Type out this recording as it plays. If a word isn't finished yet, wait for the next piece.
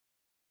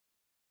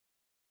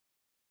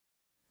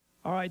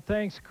All right,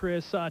 thanks,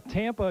 Chris.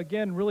 Tampa,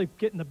 again, really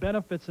getting the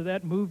benefits of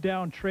that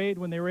move-down trade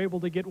when they were able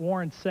to get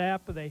Warren Sapp.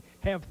 They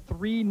have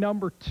 3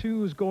 number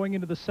 2s going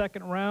into the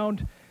second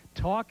round.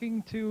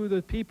 Talking to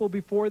the people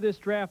before this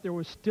draft, there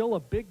was still a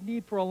big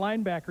need for a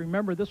linebacker.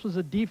 Remember, this was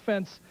a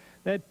defense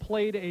that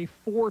played a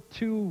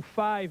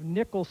 4-2-5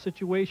 nickel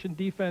situation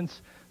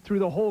defense through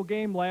the whole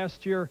game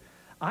last year.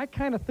 I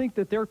kind of think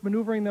that they're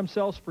maneuvering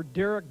themselves for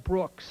Derrick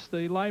Brooks,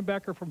 the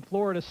linebacker from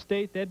Florida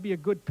State. That'd be a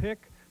good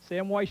pick.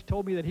 Sam Weiss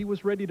told me that he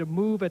was ready to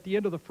move at the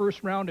end of the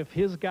first round if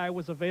his guy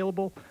was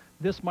available.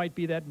 This might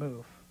be that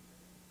move.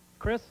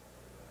 Chris?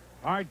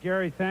 All right,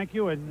 Gary, thank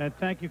you, and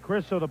thank you,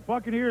 Chris. So the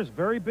Buccaneers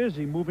very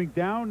busy, moving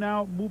down,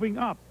 now moving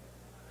up.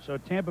 So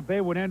Tampa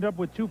Bay would end up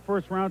with 2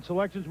 first-round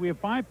selections. We have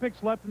 5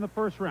 picks left in the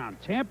first round.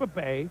 Tampa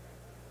Bay,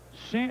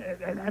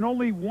 and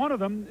only one of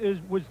them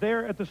was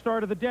there at the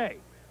start of the day.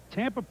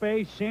 Tampa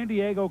Bay, San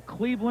Diego,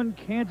 Cleveland,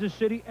 Kansas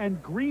City,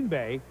 and Green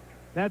Bay.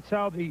 That's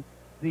how the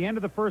end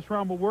of the first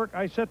round will work.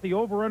 I set the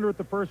over-under at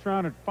the first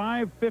round at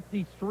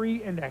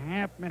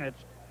 5:53.5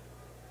 minutes.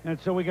 And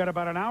so we got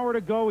about an hour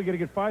to go. We got to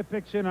get 5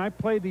 picks in. I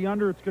played the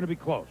under. It's going to be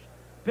close.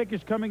 Pick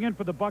is coming in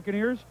for the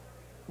Buccaneers.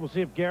 We'll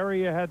see if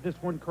Gary had this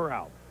one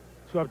corralled.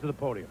 Let's go up to the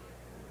podium.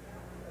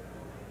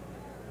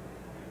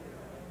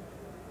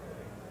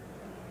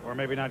 Or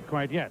maybe not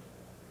quite yet.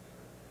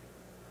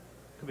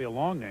 Could be a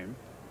long name.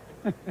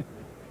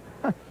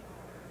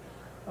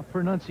 A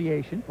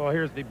pronunciation. Well,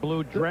 here's the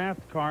blue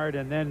draft card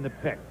and then the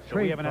pick. So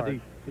we haven't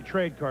had the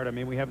trade card. I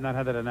mean, we have not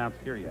had that announced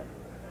here yet.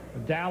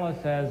 Dallas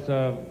has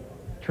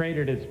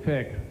traded its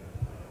pick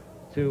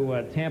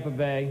to Tampa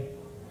Bay.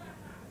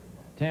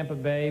 Tampa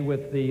Bay,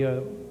 with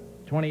the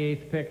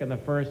 28th pick in the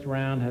first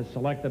round, has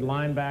selected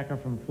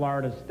linebacker from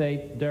Florida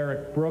State,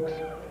 Derrick Brooks.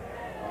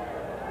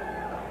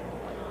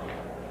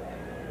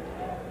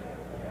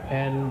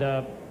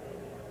 And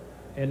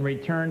in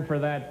return for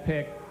that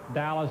pick,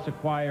 Dallas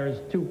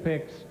acquires 2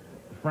 picks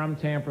from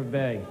Tampa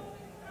Bay.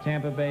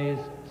 Tampa Bay's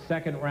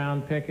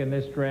second-round pick in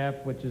this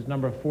draft, which is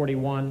number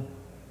 41,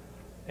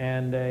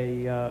 and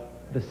the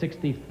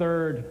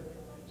 63rd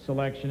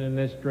selection in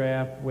this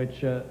draft,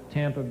 which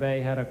Tampa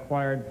Bay had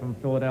acquired from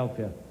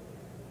Philadelphia.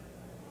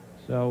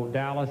 So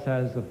Dallas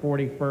has the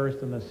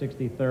 41st and the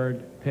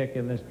 63rd pick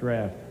in this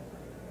draft.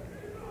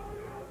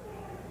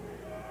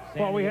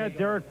 Well, we had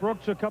Derrick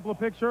Brooks a couple of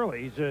picks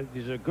early.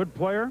 He's a good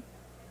player.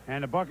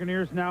 And the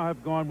Buccaneers now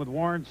have gone with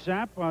Warren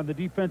Sapp on the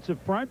defensive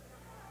front.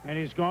 And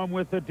he's gone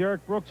with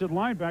Derrick Brooks at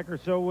linebacker.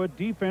 So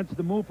defense,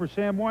 the move for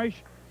Sam Weiss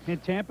in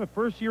Tampa.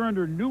 First year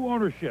under new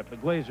ownership, the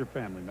Glazer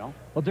family, Mel.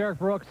 Well, Derrick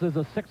Brooks is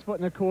a 6 foot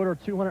and a quarter,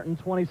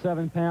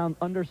 227-pound,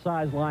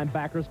 undersized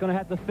linebacker. It's going to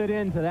have to fit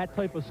into that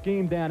type of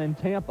scheme down in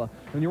Tampa.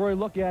 When you really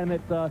look at him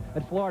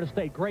at Florida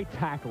State, great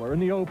tackler in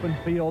the open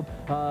field,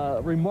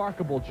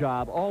 remarkable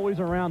job, always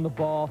around the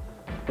ball.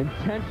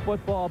 Intense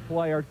football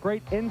player,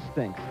 great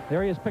instincts.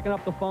 There he is picking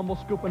up the fumble,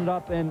 scooping it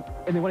up, and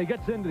when he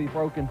gets into the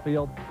broken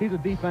field, he's a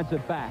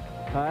defensive back.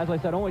 As I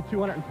said, only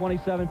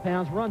 227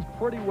 pounds, runs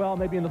pretty well,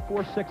 maybe in the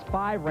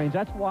 4.65 range.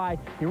 That's why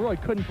he really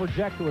couldn't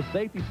project to a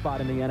safety spot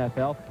in the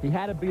NFL. He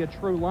had to be a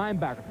true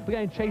linebacker. Look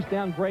at him chase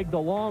down Greg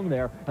DeLong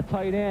there, a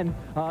tight end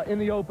in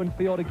the open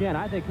field again.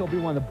 I think he'll be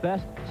one of the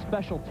best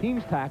special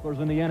teams tacklers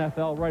in the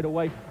NFL right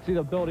away. See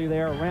the ability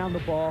there around the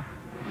ball.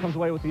 Comes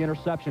away with the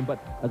interception, but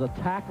as a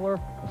tackler,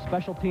 a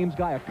special teams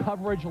guy, a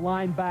coverage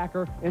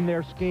linebacker in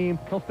their scheme,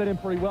 he'll fit in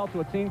pretty well to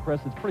a team, Chris,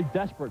 that's pretty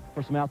desperate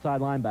for some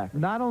outside linebackers.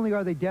 Not only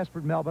are they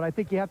desperate, Mel, but I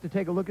think you have to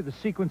take a look at the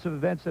sequence of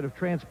events that have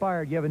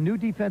transpired. You have a new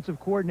defensive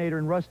coordinator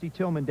in Rusty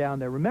Tillman down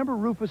there. Remember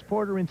Rufus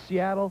Porter in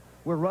Seattle,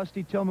 where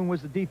Rusty Tillman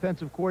was the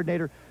defensive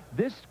coordinator?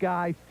 This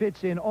guy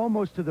fits in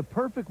almost to the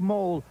perfect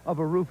mold of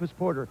a Rufus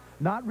Porter.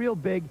 Not real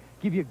big,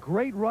 give you a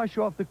great rush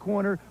off the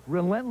corner,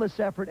 relentless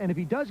effort, and if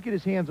he does get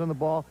his hands on the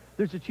ball,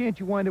 there's a chance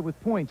you wind up with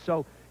points.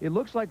 So it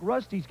looks like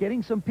Rusty's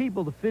getting some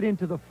people to fit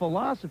into the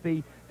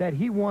philosophy that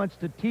he wants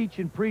to teach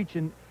and preach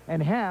and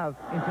have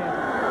in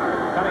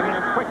Tampa. Cutting in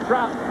a quick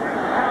drop.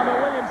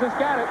 Alvin Williams has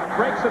got it,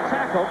 breaks a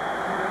tackle,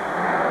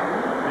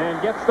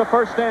 and gets the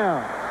first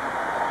down.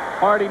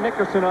 Hardy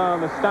Nickerson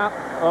on the stop,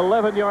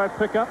 11-yard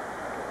pickup.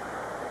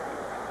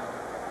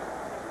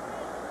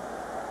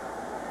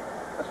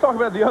 Let's talk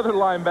about the other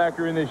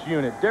linebacker in this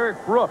unit, Derrick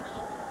Brooks.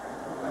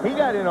 He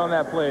got in on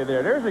that play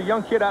there. There's a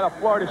young kid out of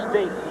Florida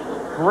State,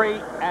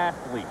 great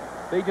athlete.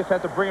 They just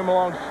have to bring him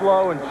along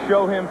slow and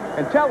show him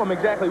and tell him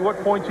exactly what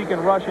points he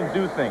can rush and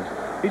do things.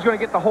 He's going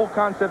to get the whole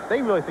concept.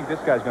 They really think this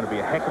guy's going to be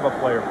a heck of a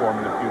player for him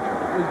in the future.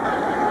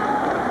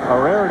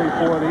 A rarity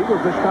for the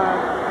Eagles this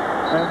time.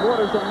 And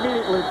Waters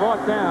immediately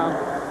brought down.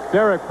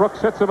 Derrick Brooks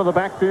hits him in the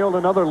backfield.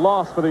 Another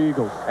loss for the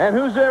Eagles. And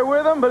who's there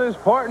with him but his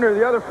partner,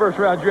 the other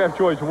first-round draft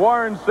choice,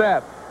 Warren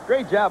Sapp.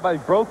 Great job by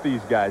both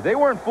these guys. They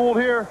weren't fooled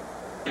here.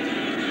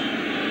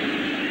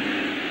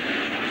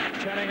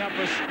 Setting up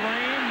a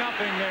screen,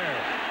 nothing there.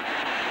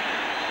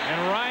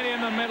 And right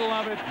in the middle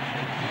of it,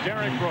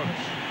 Derrick Brooks.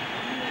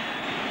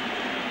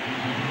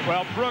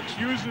 Well, Brooks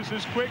uses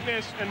his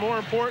quickness, and more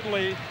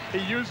importantly, he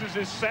uses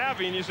his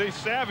savvy. And you say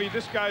savvy,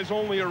 this guy's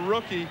only a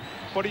rookie,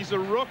 but he's a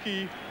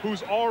rookie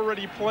who's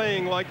already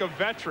playing like a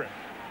veteran.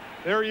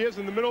 There he is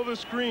in the middle of the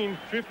screen,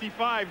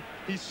 55.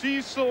 He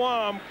sees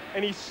Salam,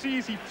 and he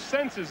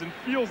senses and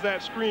feels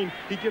that screen.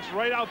 He gets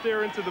right out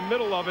there into the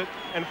middle of it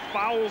and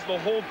fouls the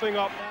whole thing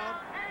up.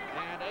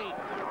 And 8.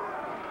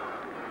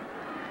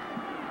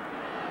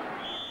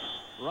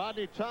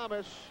 Rodney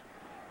Thomas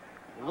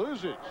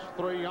loses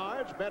 3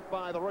 yards, met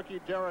by the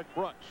rookie Derrick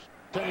Brooks.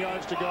 10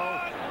 yards to go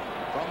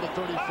from the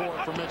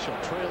 34 for Mitchell,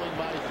 trailing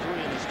by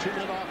 3 in his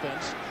 2-minute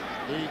offense.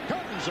 He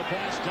curtains a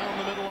pass down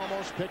the middle,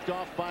 almost picked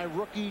off by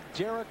rookie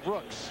Derrick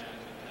Brooks.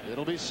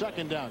 It'll be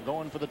 2nd down,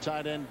 going for the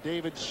tight end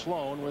David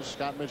Sloan with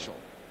Scott Mitchell.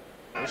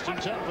 1st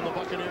and 10 from the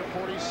Buccaneer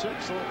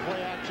 46. A little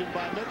play action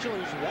by Mitchell.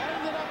 He's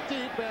winding up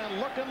deep and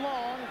looking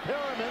long.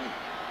 Perriman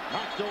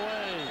knocked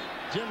away.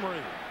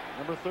 Dimry,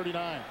 number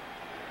 39.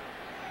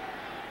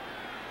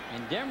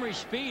 And Demry's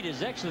speed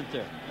is excellent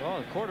there. Oh,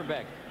 the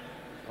quarterback.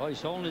 Oh,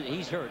 he's holding it.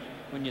 He's hurt.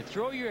 When you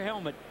throw your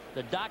helmet,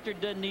 the doctor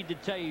doesn't need to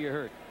tell you you're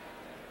hurt.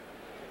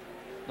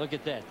 Look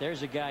at that.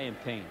 There's a guy in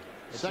pain.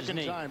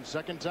 Second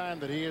time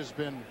that he has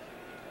been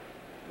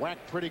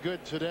whacked pretty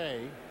good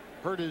today.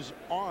 Hurt his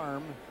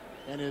arm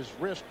and his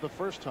wrist the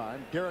first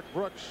time. Derrick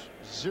Brooks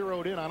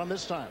zeroed in on him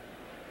this time.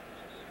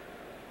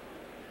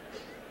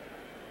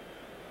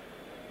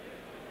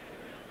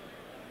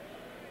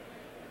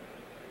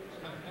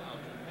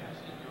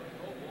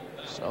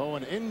 So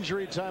an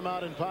injury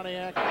timeout in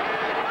Pontiac.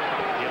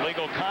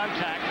 Illegal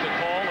contact to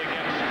call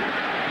against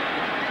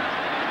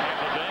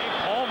Tampa Bay.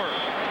 Palmer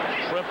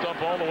tripped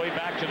up all the way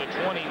back to the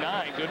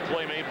 29. Good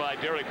play made by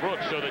Derrick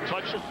Brooks. So the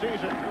touch of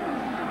season.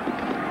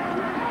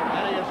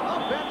 And he is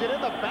upended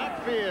in the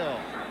backfield.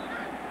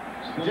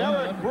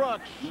 Derrick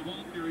Brooks,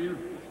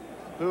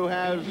 who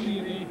has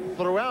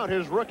throughout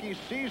his rookie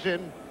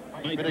season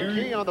been a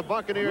key on the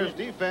Buccaneers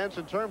defense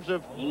in terms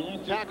of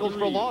tackles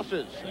for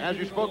losses, as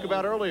you spoke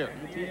about earlier.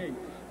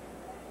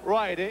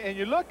 Right, and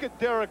you look at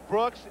Derrick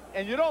Brooks,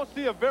 and you don't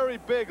see a very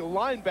big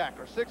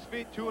linebacker, 6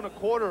 feet 2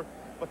 1/4.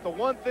 But the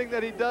one thing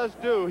that he does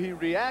do, he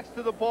reacts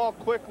to the ball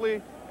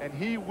quickly, and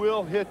he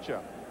will hit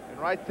you. And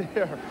right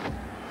there,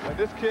 and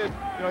this kid,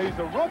 you know, he's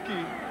a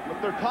rookie,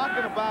 but they're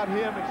talking about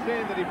him and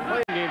saying that he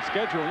played. Game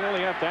schedule, you only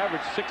have to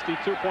average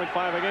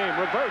 62.5 a game.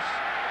 Reverse.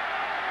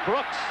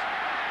 Brooks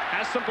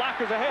has some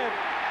blockers ahead,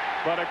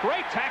 but a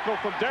great tackle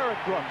from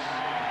Derrick Brooks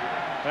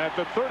at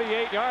the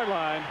 38-yard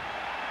line.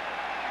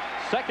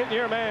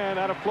 Second-year man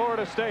out of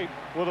Florida State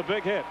with a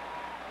big hit.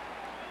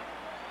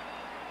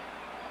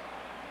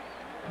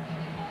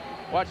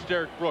 Watch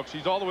Derrick Brooks.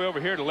 He's all the way over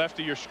here to the left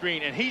of your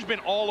screen, and he's been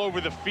all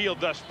over the field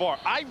thus far.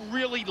 I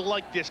really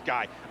like this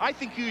guy. I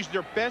think he's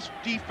their best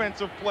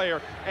defensive player,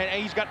 and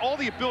he's got all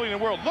the ability in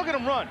the world. Look at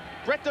him run.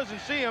 Brett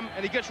doesn't see him,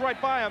 and he gets right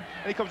by him,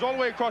 and he comes all the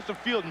way across the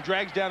field and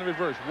drags down the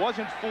reverse.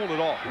 Wasn't fooled at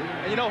all.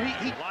 And, you know, he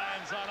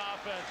Lions on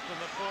offense from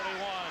the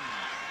 41.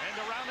 And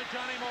around to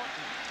Johnny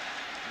Morton.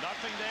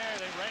 Nothing there.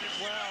 They ran it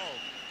well.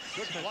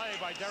 Good play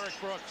by Derrick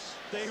Brooks.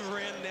 They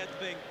ran that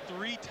thing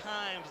 3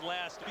 times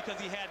last because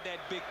he had that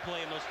big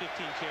play in those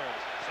 15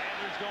 carries.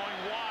 Sanders going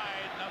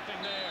wide.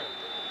 Nothing there.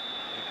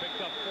 He picked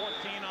up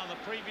 14 on the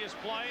previous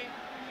play.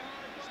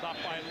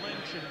 Stopped by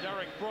Lynch and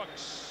Derrick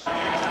Brooks.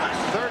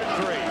 3rd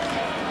and 3.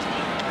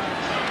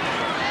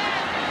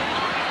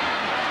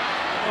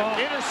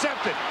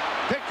 Intercepted.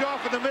 Picked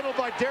off in the middle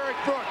by Derrick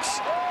Brooks.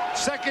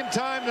 Second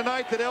time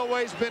tonight that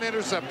Elway's been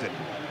intercepted.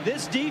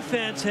 This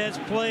defense has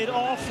played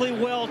awfully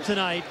well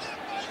tonight,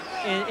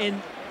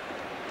 and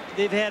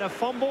they've had a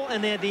fumble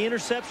and they had the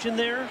interception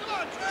there,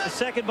 the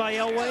second by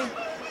Elway.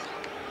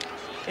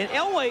 And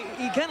Elway,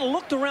 he kind of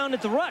looked around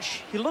at the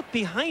rush. He looked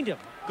behind him.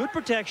 Good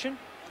protection.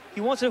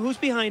 He wants to know who's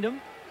behind him.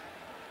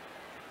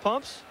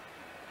 Pumps.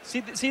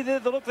 See the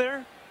look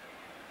there?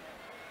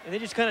 And then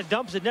just kind of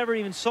dumps it. Never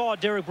even saw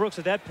Derrick Brooks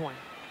at that point.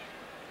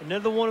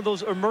 Another one of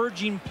those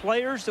emerging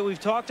players that we've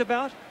talked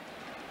about.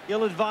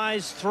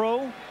 Ill-advised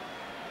throw.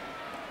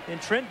 And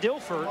Trent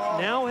Dilfer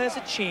now has a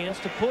chance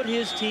to put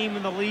his team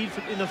in the lead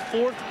in the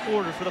 4th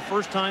quarter for the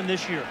first time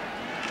this year.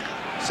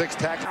 6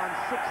 tackles. On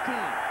 16.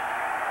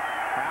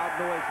 Crowd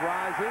noise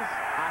rises.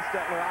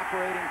 Hostetler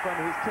operating from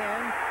his 10.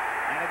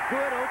 And a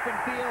good open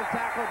field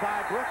tackle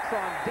by Brooks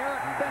on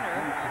Derek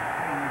Fenner.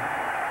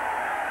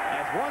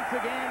 As once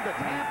again, the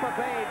Tampa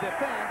Bay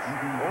defense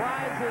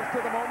rises to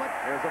the moment.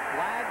 There's a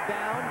flag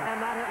down. And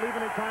not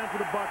leaving it time for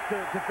the Bucs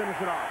to finish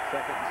it off.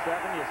 2nd and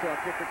 7. You saw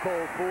kicker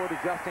Cole Ford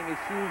adjusting his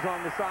shoes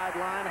on the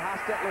sideline.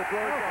 Hostetler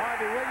throws to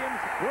Harvey Williams.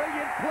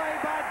 Brilliant play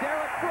by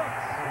Derrick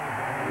Brooks.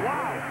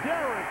 Wow,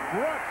 Derrick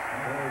Brooks.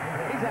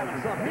 He's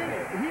having some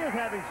year. He is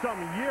having some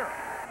year.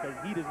 Because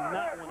he does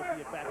not want to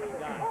be a backup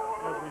guy.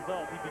 As a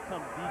result, he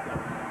becomes the guy.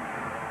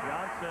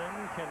 Johnson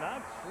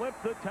cannot slip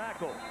the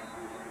tackle.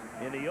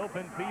 In the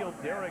open field,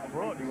 Derrick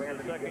Brooks,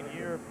 the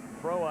second-year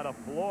pro out of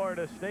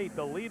Florida State,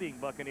 the leading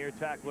Buccaneer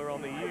tackler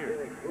on the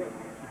year.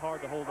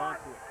 Hard to hold on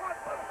to.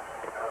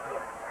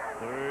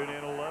 3rd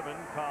and 11.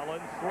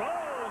 Collins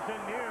throws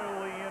and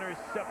nearly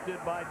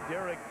intercepted by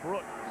Derrick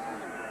Brooks.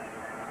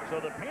 So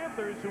the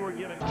Panthers, who are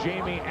given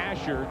Jamie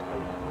Asher,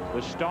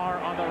 the star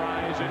on the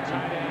rise at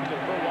tight end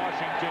for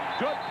Washington.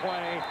 Good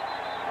play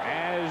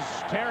as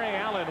Terry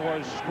Allen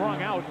was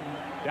strung out.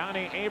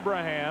 Donnie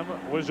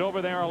Abraham was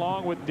over there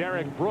along with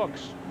Derrick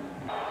Brooks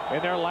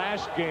in their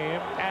last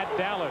game at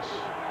Dallas.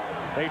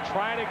 They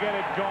try to get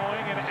it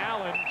going, and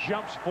Allen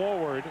jumps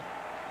forward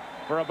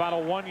for about a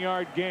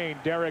 1-yard gain.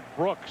 Derrick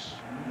Brooks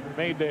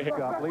made the hit.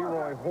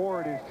 Leroy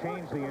Horde has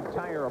changed the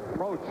entire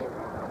approach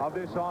of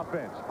this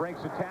offense.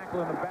 Breaks a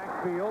tackle in the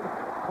backfield,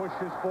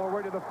 pushes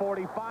forward to the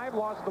 45,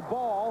 lost the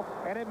ball,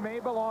 and it may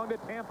belong to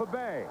Tampa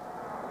Bay.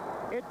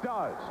 It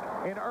does.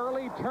 An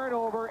early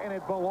turnover, and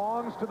it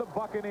belongs to the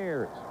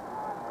Buccaneers.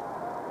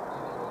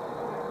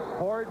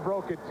 Horde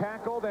broke a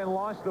tackle, then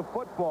lost the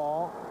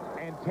football,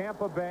 and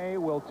Tampa Bay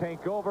will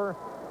take over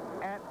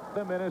at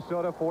the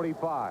Minnesota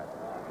 45.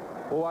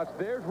 Well, watch,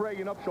 there's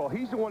Reagan Upshaw.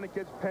 He's the one that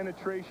gets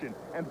penetration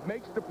and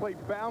makes the play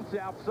bounce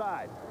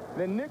outside.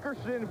 Then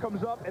Nickerson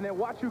comes up, and then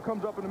watch who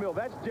comes up in the middle.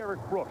 That's Derrick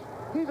Brooks.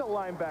 He's a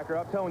linebacker.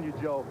 I'm telling you,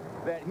 Joe,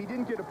 that he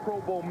didn't get a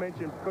Pro Bowl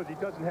mention because he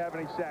doesn't have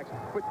any sacks.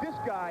 But this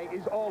guy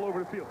is all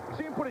over the field.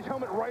 See him put his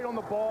helmet right on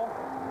the ball?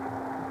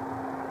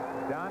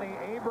 Donnie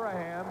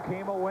Abraham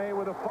came away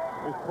with a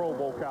his Pro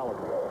Bowl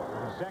caliber.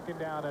 2nd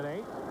down and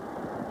 8.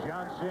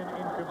 Johnson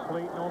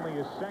incomplete, and only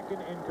his 2nd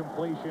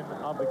incompletion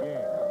of the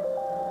game.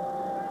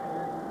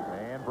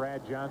 And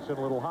Brad Johnson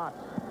a little hot.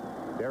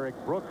 Derrick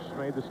Brooks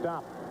made the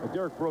stop.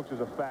 Derrick Brooks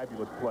is a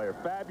fabulous player,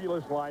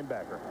 fabulous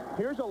linebacker.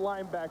 Here's a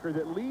linebacker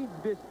that leads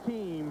this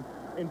team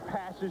in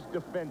passes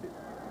defended.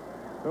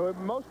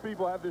 Most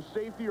people have this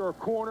safety or a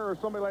corner or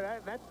something like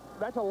that.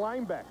 That's a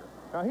linebacker.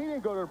 Now, he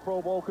didn't go to the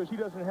Pro Bowl because he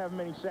doesn't have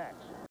many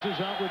sacks. Is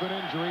out with an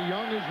injury.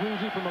 Young is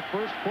woozy from the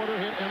first quarter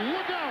hit, and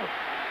look out!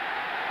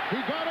 He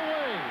got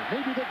away.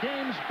 Maybe the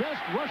game's best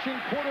rushing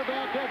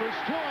quarterback ever.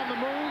 Still on the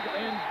move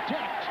and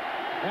decked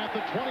at the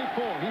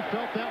 24. He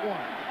felt that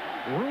one.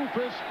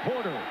 Rufus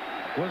Porter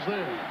was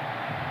there.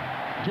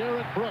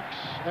 Derrick Brooks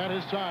at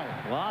his side.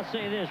 Well, I'll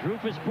say this.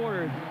 Rufus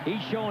Porter,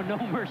 he's showing no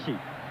mercy.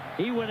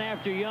 He went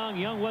after Young.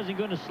 Young wasn't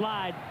going to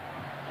slide.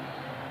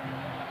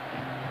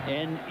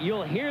 And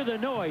you'll hear the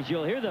noise.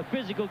 You'll hear the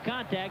physical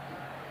contact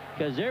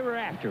because they were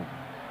after him.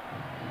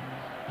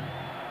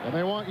 And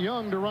they want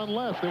Young to run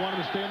less. They want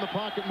him to stay in the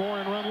pocket more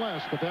and run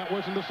less. But that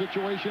wasn't the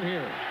situation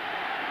here.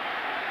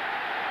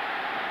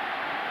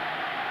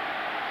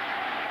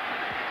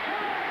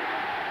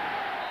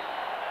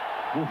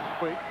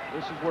 Wait,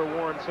 this is where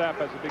Warren Sapp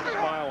has a big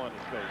smile on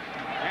his face.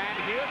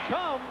 And here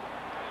come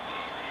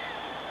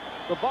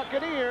the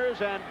Buccaneers,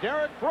 and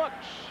Derrick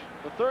Brooks,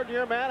 the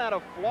third-year man out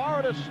of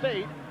Florida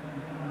State,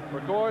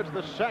 records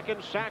the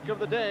 2nd sack of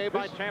the day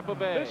by Tampa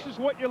Bay. This is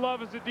what you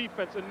love as a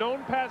defense, a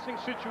known passing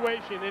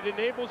situation. It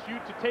enables you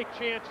to take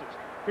chances.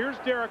 Here's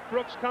Derrick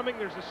Brooks coming.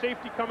 There's a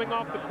safety coming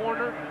off the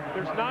corner.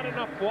 There's not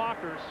enough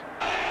blockers.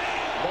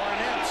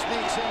 Barnett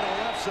sneaks in on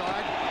the left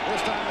side.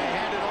 This time they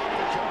hand it off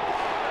to Joe.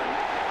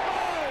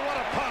 Oh, what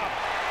a pop!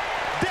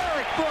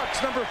 Derrick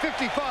Brooks, number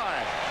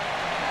 55.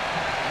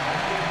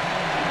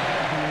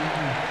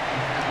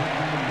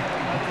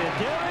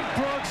 Derrick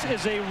Brooks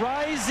is a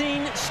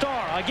rising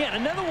star. Again,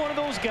 another one of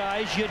those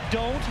guys you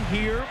don't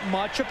hear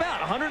much about.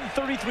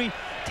 133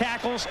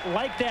 tackles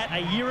like that a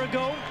year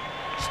ago.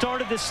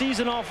 Started the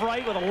season off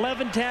right with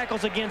 11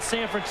 tackles against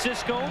San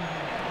Francisco.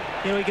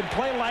 You know, he can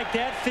play like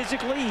that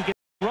physically. He can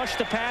rush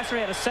the passer.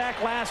 He had a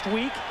sack last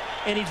week,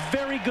 and he's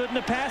very good in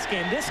the pass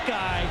game. This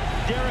guy,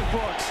 Derrick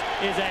Brooks,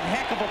 is a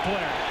heck of a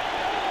player.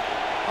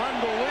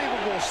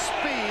 Unbelievable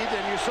speed,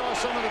 and you saw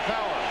some of the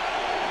power.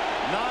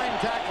 9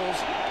 tackles.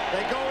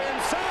 They go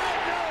inside.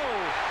 No!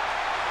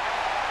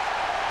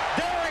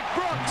 Derrick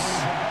Brooks.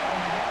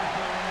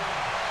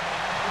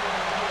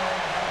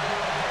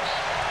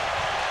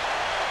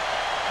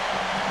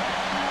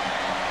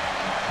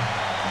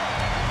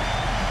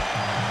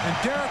 And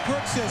Derrick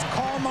Brooks says,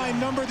 call my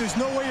number. There's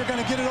no way you're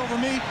going to get it over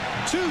me.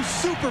 2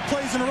 super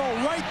plays in a row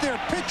right there.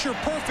 Picture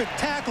perfect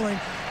tackling.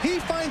 He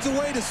finds a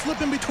way to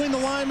slip in between the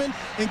linemen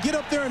and get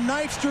up there and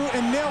knife through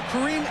and nail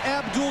Kareem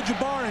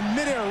Abdul-Jabbar in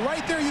midair.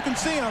 Right there, you can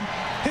see him.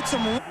 Hits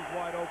him.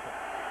 Wide open.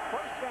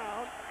 First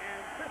down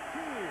and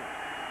 15.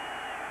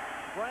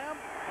 Graham.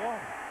 Oh,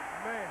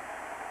 man.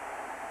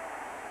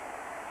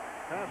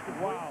 Pass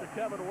complete to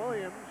Kevin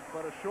Williams,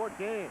 but a short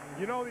gain.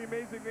 You know the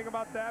amazing thing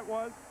about that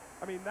was,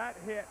 I mean, that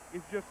hit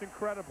is just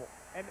incredible.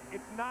 And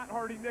it's not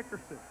Hardy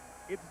Nickerson.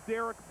 It's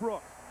Derrick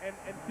Brooks. And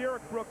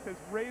Derrick Brooks has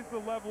raised the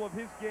level of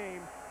his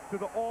game to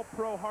the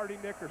all-pro Hardy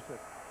Nickerson.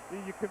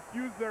 You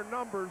confuse their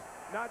numbers,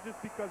 not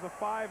just because a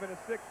 5 and a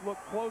 6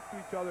 look close to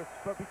each other,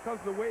 but because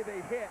the way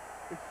they hit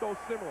is so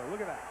similar.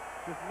 Look at that.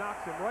 Just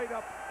knocks him right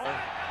up.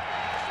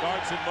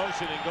 Starts in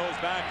motion and goes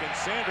back, and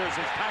Sanders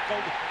is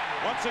tackled.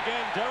 Once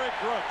again, Derrick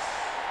Brooks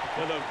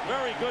with a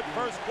very good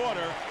first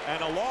quarter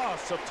and a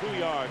loss of 2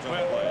 yards on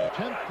the play.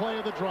 10th play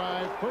of the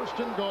drive, 1st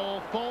and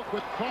goal. Falk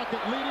with Crockett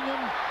leading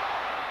him.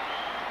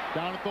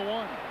 Down at the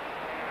 1.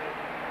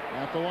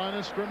 At the line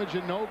of scrimmage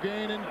and no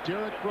gain, and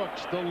Derrick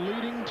Brooks, the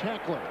leading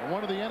tackler,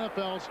 one of the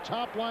NFL's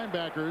top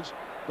linebackers,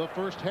 the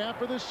first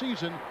half of the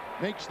season,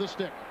 makes the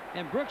stick.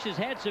 And Brooks has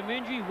had some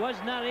injury,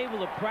 was not able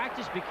to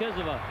practice because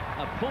of a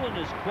pull in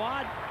his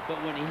quad.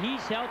 But when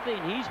he's healthy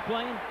and he's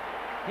playing,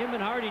 him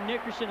and Hardy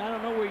Nickerson, I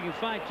don't know where you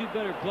find two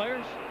better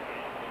players.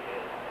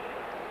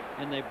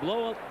 And they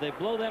blow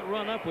that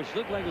run up, which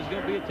looked like it was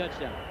going to be a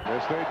touchdown.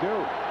 Yes, they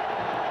do.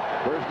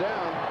 First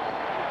down.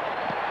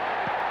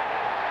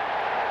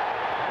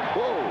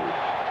 Whoa.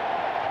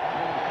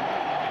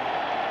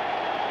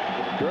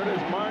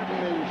 Curtis Martin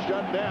is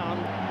shut down.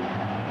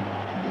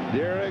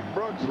 Derrick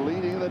Brooks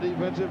leading the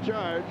defensive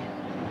charge.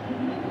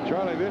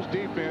 Charlie, this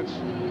defense,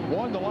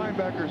 the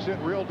linebacker sit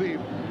real deep.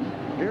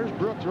 Here's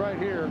Brooks right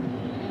here.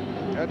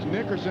 That's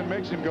Nickerson,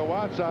 makes him go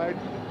outside.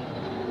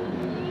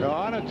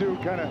 Onatu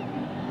kind of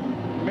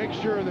makes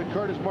sure that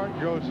Curtis Martin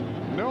goes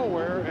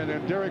nowhere, and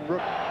then Derrick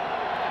Brooks.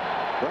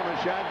 From a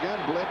shotgun,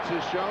 blitz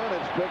is shown.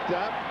 It's picked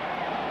up.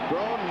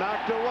 Thrown,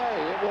 knocked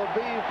away. It will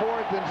be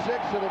 4th and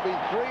 6. It'll be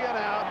 3 and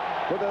out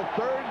for the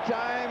 3rd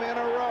time in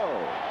a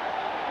row.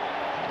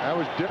 That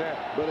was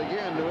but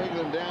again, New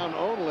England down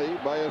only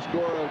by a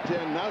score of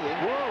 10-0.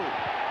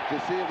 To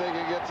see if they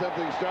can get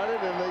something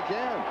started, and they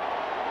can.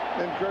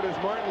 And Curtis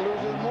Martin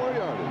loses more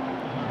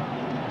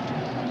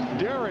yardage.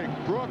 Derrick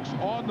Brooks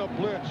on the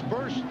blitz.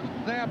 First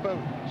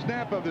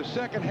snap of the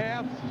second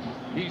half.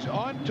 He's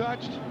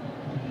untouched.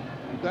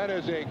 That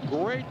is a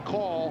great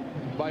call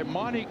by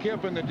Monty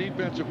Kiffin, the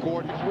defensive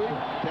coordinator.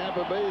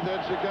 Tampa Bay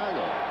then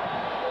Chicago.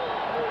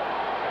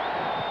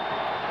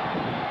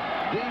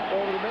 Deep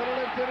over the middle,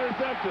 it's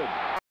intercepted.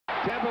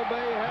 Tampa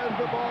Bay has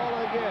the ball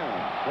again.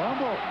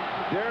 Fumble.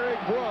 Derrick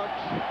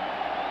Brooks.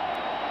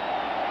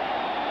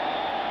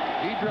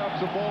 He drops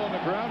the ball on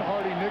the ground.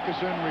 Hardy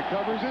Nickerson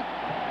recovers it.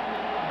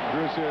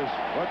 Drew says,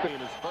 what in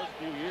his first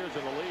few years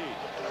in the league.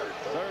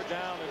 3rd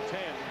down and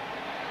 10.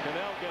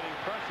 Cannell getting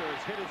pressure,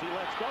 is hit as he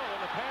lets go,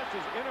 and the pass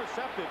is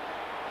intercepted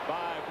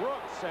by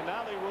Brooks, and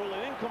now they rule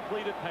an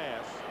incompleted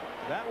pass.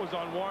 That was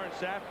on Warren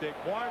Sapp, Dick.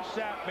 Warren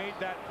Sapp made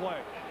that play.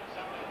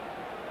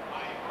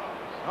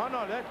 Oh,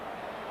 no, that's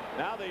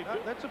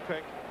a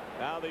pick.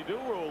 Now they do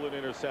rule an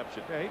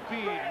interception. Yeah, he'd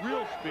be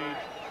real speed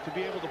to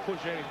be able to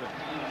push anything.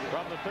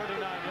 From the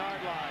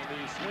 39-yard line,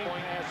 the swing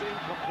pass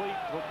incomplete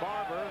for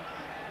Barber,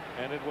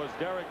 and it was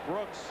Derrick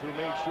Brooks who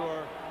made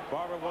sure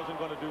Barber wasn't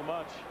going to do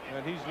much.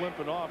 And he's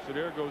limping off, so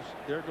there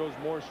goes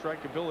more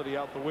strikeability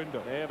out the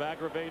window. They have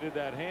aggravated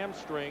that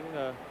hamstring,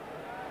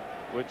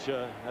 which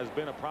has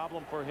been a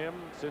problem for him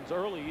since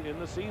early in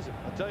the season.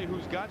 I'll tell you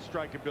who's got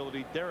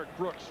strikeability: Derrick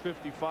Brooks,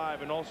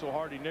 55, and also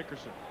Hardy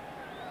Nickerson.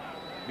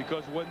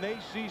 Because when they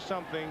see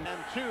something.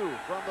 And 2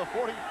 from the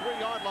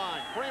 43-yard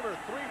line. Kramer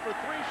 3 for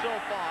 3 so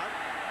far.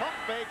 Pump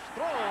fakes,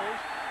 throws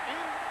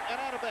in and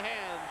out of the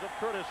hands of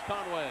Curtis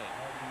Conway.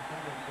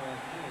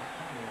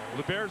 Well,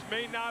 the Bears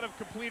may not have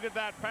completed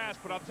that pass,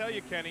 but I'll tell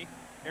you, Kenny,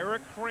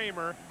 Eric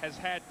Kramer has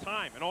had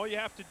time, and all you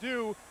have to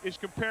do is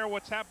compare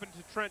what's happened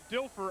to Trent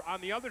Dilfer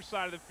on the other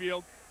side of the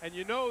field, and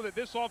you know that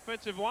this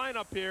offensive line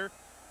up here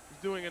is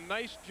doing a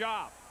nice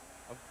job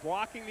of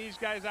blocking these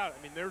guys out.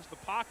 I mean, there's the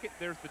pocket,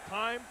 there's the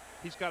time.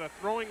 He's got a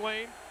throwing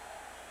lane.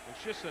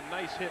 It's just a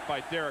nice hit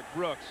by Derrick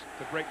Brooks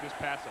to break this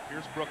pass up.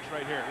 Here's Brooks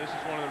right here. This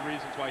is one of the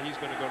reasons why he's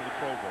going to go to the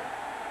Pro Bowl.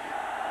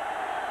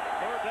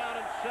 3rd down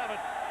and 7. 3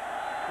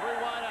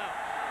 wide out.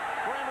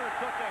 Kramer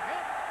took a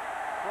hit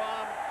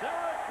from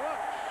Derrick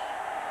Brooks.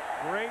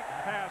 Great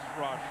pass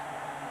rush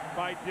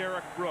by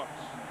Derrick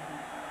Brooks.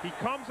 He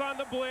comes on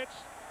the blitz,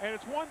 and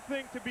it's one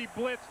thing to be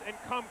blitzed and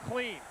come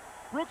clean.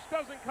 Brooks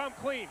doesn't come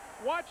clean.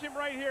 Watch him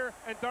right here,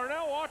 and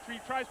Darnell Autry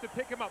tries to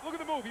pick him up. Look at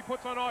the move he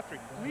puts on Autry.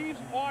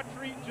 Leaves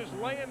Autry just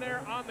laying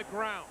there on the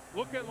ground,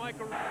 looking like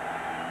a...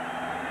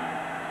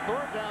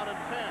 3rd down and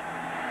 10.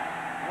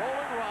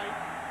 Rolling right,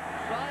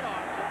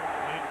 sidearms it.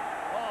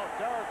 Oh,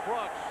 Derrick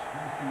Brooks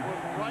was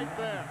right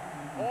there,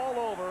 all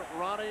over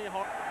Ronnie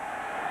Hart.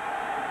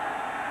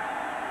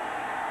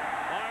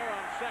 Fire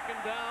on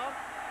 2nd down.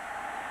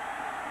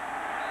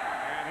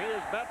 And he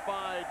is met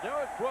by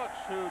Derrick Brooks,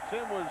 who,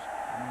 Tim, was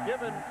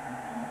given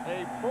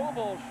a Pro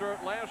Bowl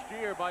shirt last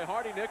year by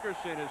Hardy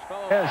Nickerson, his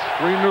fellow. Yes,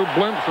 3 new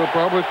blimps are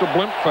probably at the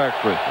blimp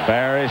factory.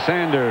 Barry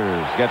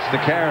Sanders gets the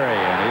carry,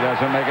 and he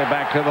doesn't make it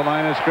back to the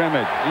line of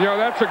scrimmage. You know,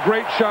 that's a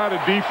great shot of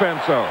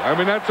defense, though. I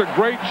mean, that's a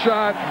great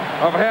shot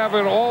of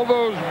having all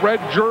those red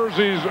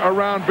jerseys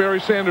around Barry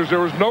Sanders. There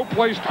was no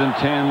place to...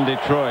 10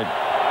 Detroit.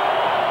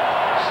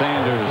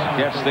 Sanders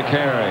gets the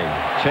carry,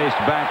 chased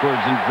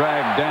backwards and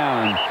dragged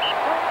down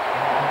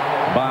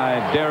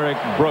by Derrick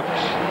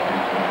Brooks.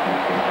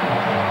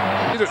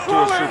 To a Super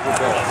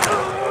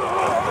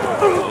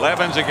Bowl.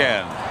 Levens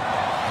again.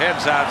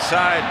 Heads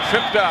outside,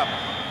 tripped up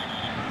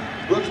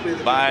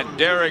by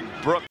Derrick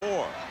Brooks.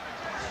 A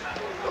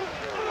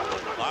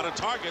lot of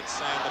targets,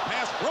 and the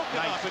pass broken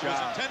off. It was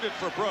intended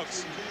for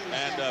Brooks,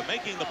 and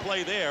making the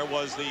play there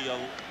was the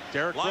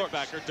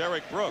linebacker,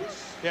 Derrick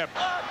Brooks. Yeah.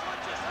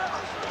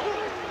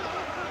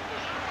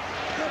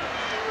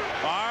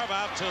 Favre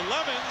out to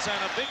Levens,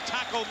 and a big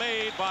tackle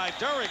made by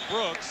Derrick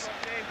Brooks.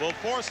 will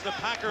force the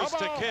Packers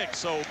to kick.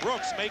 So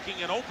Brooks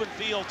making an open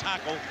field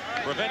tackle,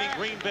 preventing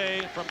Green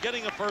Bay from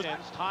getting a first.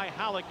 Ty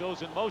Halleck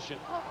goes in motion,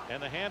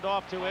 and the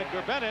handoff to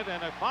Edgar Bennett,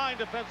 and a fine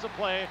defensive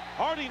play.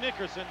 Hardy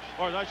Nickerson,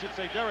 or I should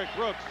say Derrick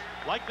Brooks,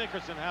 like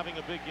Nickerson, having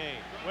a big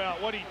game. Well,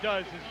 what he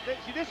does is,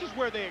 see, this is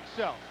where they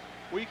excel,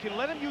 where you can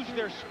let them use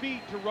their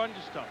speed to run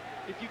to stuff.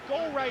 If you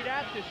go right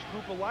at this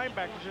group of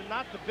linebackers, they're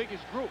not the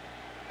biggest group.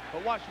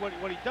 But watch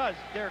what he does,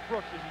 Derrick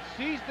Brooks, is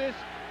he sees this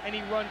and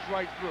he runs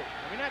right through.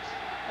 I mean, that's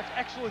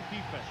excellent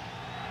defense.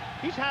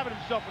 He's having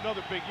himself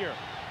another big year.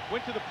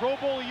 Went to the Pro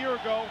Bowl a year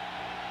ago,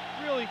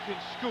 really can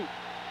scoot.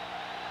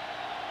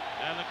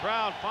 And the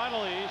crowd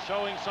finally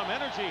showing some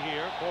energy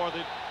here for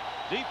the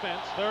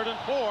defense. 3rd and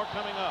 4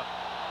 coming up.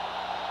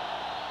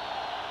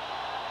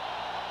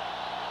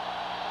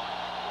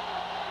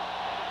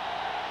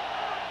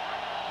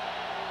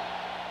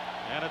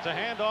 And it's a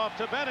handoff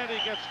to Bennett. He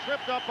gets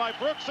tripped up by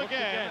Brooks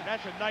again.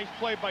 That's a nice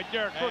play by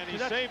Derrick Brooks. And he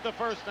saved the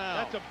first down.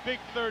 That's a big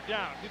 3rd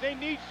down. They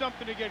need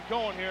something to get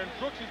going here, and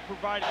Brooks is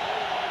providing.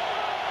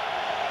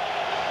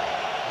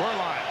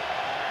 Burline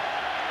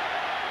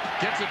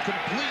gets it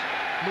complete.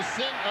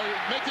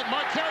 Makes it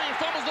Mark Carrier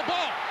fumbles the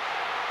ball.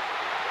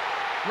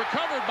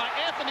 Recovered by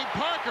Anthony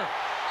Parker.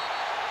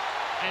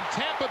 And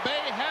Tampa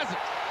Bay has it.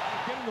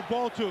 Getting the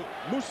ball to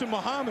Musa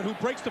Muhammad, who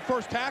breaks the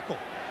first tackle.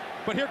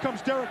 But here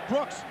comes Derrick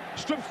Brooks,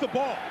 strips the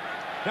ball.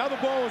 Now the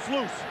ball is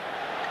loose.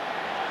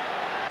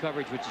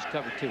 Coverage, which is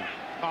cover 2.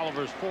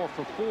 Oliver's 4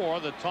 for 4.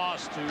 The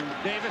toss to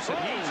Davis, and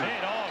he's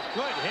hit. Oh,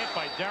 good hit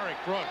by Derrick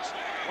Brooks.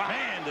 Wow.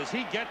 Man, does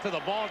he get to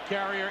the ball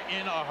carrier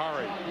in a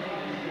hurry.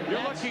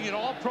 You're looking at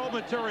all pro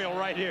material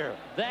right here.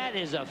 That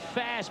is a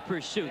fast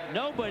pursuit.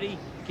 Nobody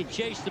can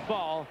chase the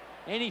ball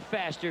any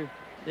faster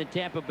than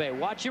Tampa Bay.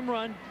 Watch him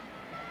run.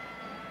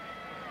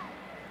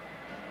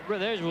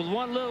 There's with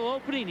one little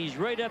opening. He's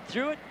right up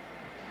through it.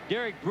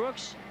 Derrick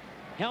Brooks,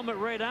 helmet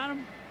right on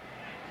him.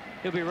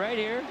 He'll be right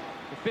here.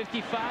 The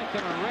 55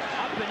 coming right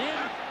up and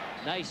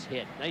in. Nice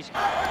hit. Nice.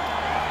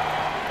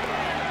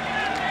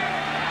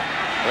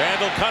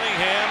 Randall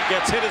Cunningham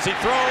gets hit as he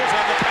throws,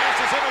 and the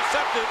pass is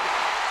intercepted.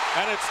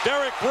 And it's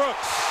Derrick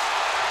Brooks.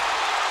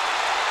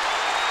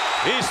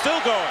 He's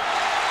still going.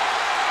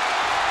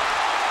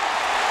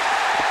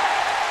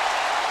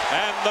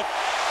 And the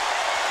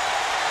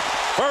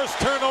first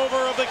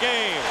turnover of the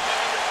game.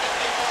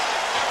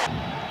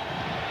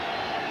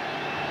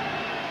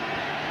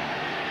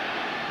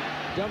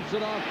 Dumps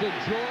it off to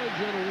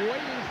George, and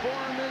waiting for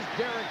him is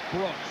Derrick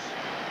Brooks.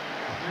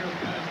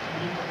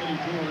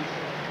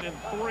 And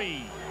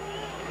 3.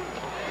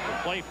 The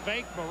play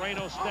fake.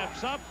 Moreno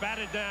steps up,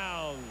 batted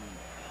down.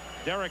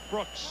 Derrick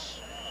Brooks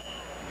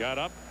got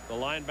up. The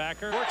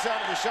linebacker works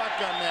out of the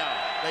shotgun now.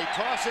 They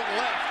toss it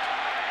left.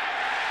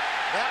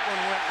 That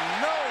one went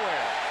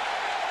nowhere.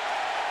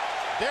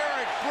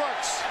 Derrick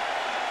Brooks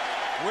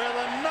with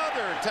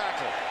another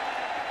tackle.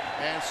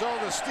 And so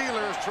the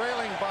Steelers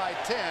trailing by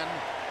 10.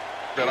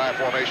 Good eye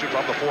formation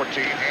from the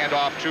 14, hand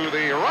off to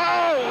the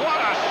what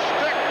a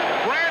stick!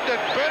 Brandon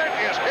Bennett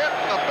is hit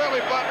in the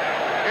belly button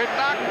and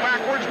knocked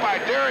backwards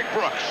by Derrick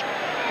Brooks.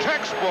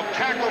 Textbook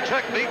tackle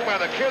technique by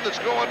the kid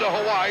that's going to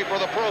Hawaii for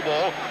the Pro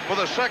Bowl for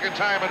the 2nd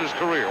time in his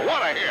career.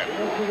 What a hit!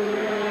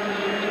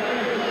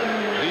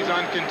 He's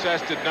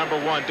uncontested, number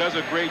 1. Does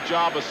a great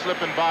job of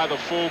slipping by the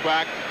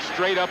fullback,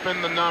 straight up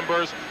in the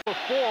numbers. 4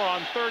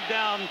 on 3rd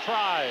down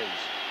tries.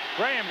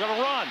 Graham going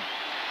to run,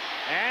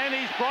 and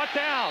he's brought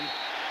down.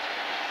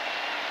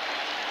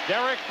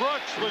 Derrick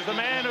Brooks was the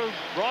man who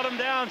brought him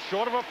down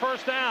short of a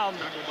first down.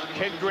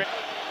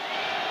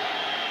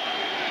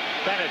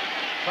 Bennett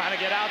trying to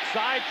get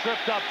outside,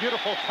 tripped up.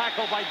 Beautiful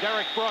tackle by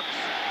Derrick Brooks.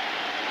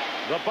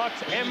 The Bucs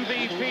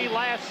MVP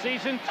last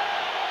season.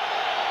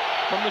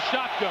 From the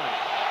shotgun,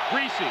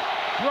 Reese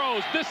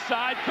throws this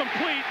side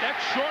complete.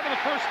 That's short of the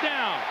first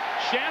down.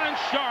 Shannon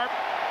Sharp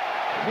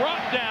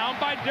brought down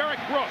by Derrick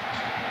Brooks.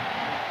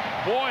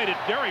 Boy, did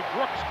Derrick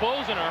Brooks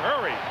close in a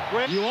hurry.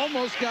 You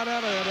almost got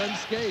out of that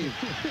unscathed.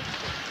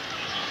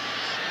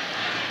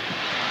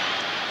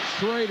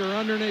 Schrader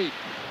underneath.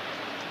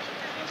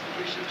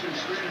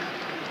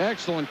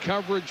 Excellent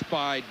coverage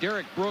by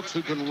Derrick Brooks,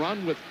 who can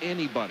run with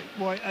anybody.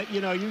 Boy,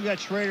 you know, you got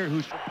Schrader,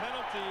 who's... The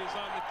penalty is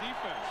on the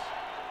defense.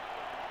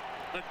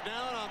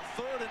 McNown on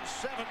 3rd and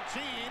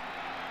 17.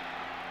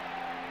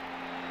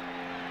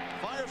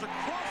 Fires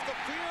across the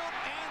field,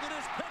 and it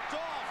is picked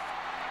off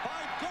by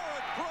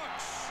Derrick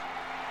Brooks.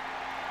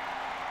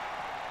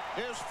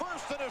 His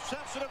first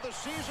interception of the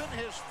season,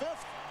 his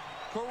 5th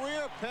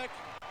career pick,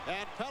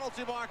 and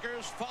penalty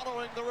markers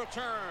following the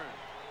return.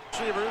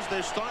 Receivers,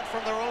 they start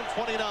from their own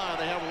 29.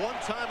 They have 1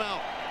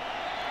 timeout.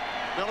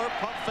 Miller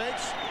pump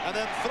fakes and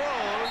then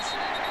throws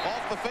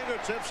off the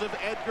fingertips of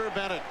Edgar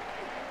Bennett.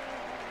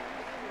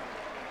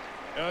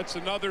 It's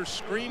another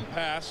screen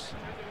pass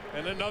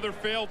and another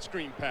failed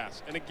screen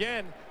pass. And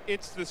again,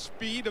 it's the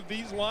speed of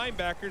these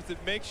linebackers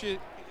that makes you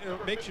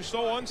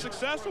so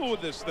unsuccessful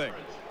with this thing.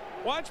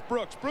 Watch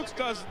Brooks. Brooks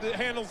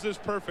handles this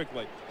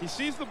perfectly. He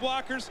sees the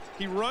blockers,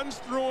 he runs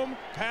through them,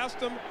 past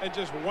them, and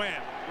just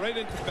wham, right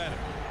into Bennett.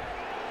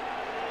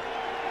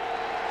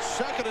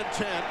 2nd and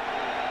 10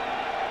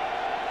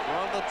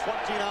 from the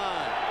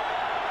 29.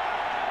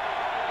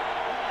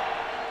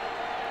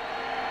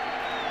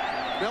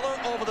 Miller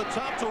over the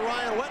top to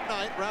Ryan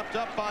Wetnight, wrapped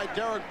up by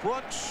Derrick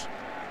Brooks.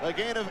 A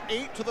gain of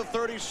 8 to the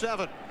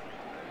 37.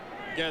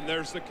 Again,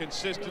 there's the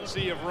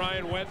consistency of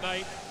Ryan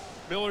Wetnight.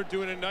 Miller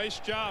doing a nice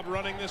job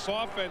running this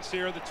offense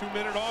here, the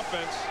 2-minute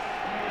offense.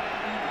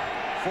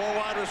 4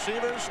 wide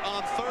receivers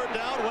on 3rd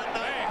down.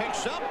 Wetnight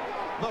picks up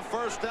the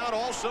 1st down.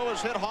 Also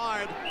is hit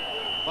hard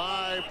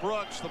by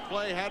Brooks. The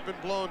play had been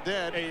blown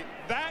dead. Hey,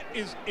 that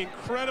is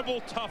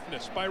incredible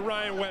toughness by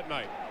Ryan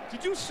Wetnight.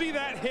 Did you see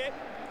that hit?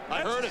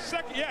 I heard it.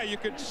 Yeah, you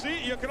could see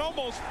it. You can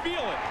almost feel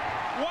it.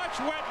 Watch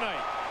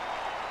Wetnight.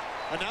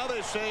 And now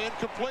they say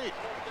incomplete.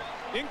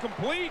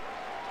 Incomplete?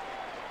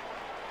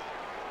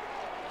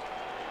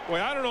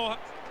 Boy, I don't know.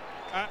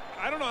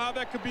 I don't know how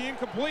that could be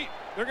incomplete.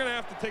 They're going to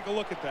have to take a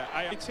look at that.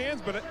 It's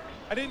hands, but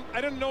I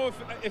didn't know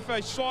if I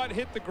saw it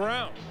hit the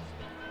ground.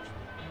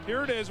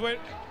 Here it is. Wait,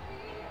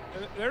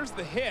 there's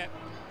the hit.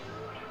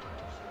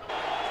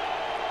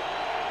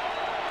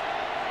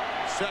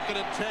 2nd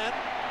and 10.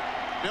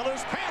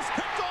 Miller's pass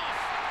picked off.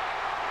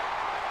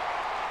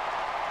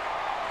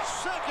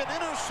 2nd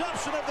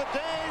interception of the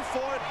day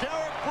for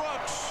Derrick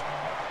Brooks.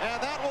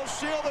 And that will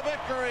seal the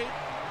victory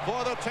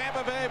for the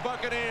Tampa Bay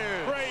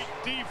Buccaneers. Great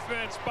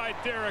defense by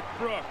Derrick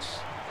Brooks.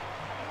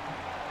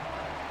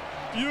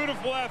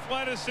 Beautiful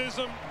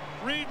athleticism.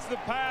 Reads the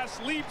pass,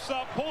 leaps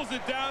up, pulls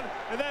it down,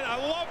 and then I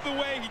love the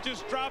way he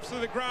just drops to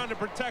the ground to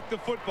protect the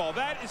football.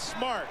 That is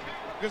smart,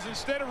 because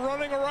instead of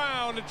running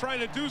around and trying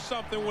to do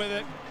something with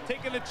it,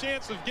 taking a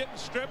chance of getting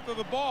stripped of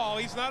the ball,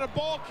 he's not a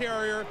ball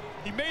carrier.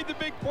 He made the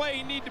big play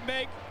he needed to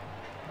make,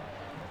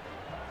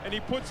 and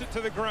he puts it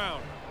to the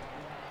ground.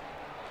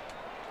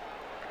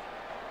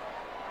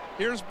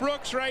 Here's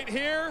Brooks right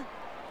here.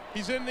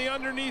 He's in the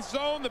underneath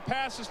zone. The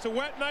pass is to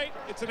Wetnight.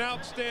 It's an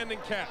outstanding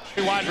catch.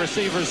 3 wide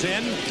receivers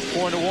in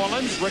for New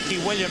Orleans. Ricky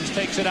Williams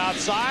takes it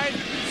outside.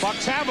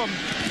 Bucs have him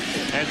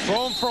and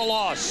throw him for a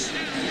loss.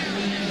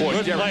 Boy,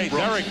 good play.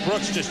 Derrick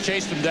Brooks just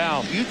chased him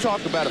down. You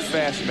talk about a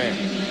fast man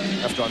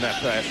after on that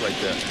pass right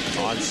there.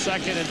 On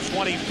 2nd and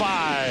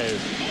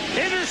 25.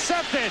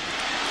 Intercepted.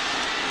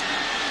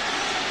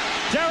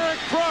 Derrick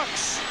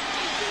Brooks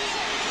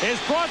is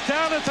brought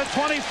down at the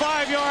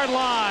 25-yard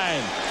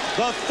line.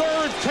 The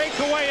 3rd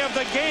takeaway of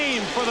the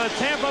game for the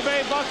Tampa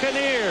Bay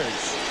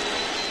Buccaneers.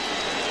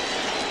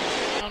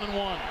 Down and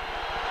 1.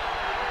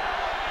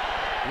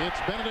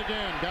 It's Bennett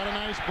again. Got a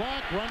nice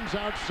block. Runs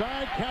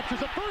outside.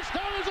 Captures a 1st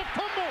down. There's a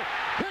fumble.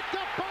 Picked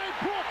up by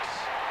Brooks.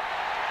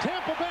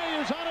 Tampa Bay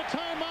is out of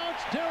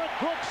timeouts. Derrick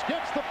Brooks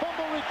gets the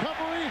fumble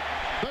recovery.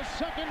 The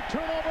 2nd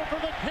turnover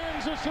for the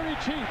Kansas City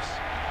Chiefs.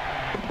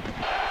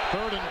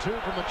 3rd and 2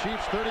 from the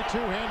Chiefs 32.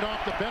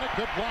 Handoff to Bennett.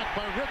 Good block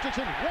by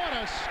Richardson. What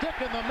a stick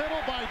in the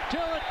middle by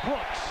Derrick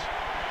Brooks.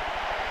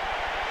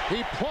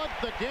 He plugged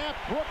the gap.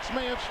 Brooks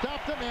may have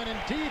stopped him, and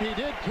indeed he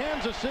did.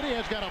 Kansas City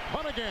has got a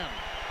punt again.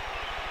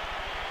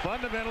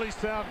 Fundamentally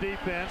sound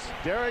defense.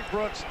 Derrick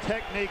Brooks'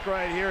 technique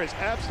right here is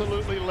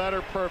absolutely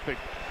letter perfect.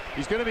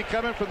 He's going to be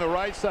coming from the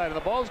right side, and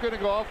the ball's going to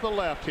go off the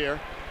left here.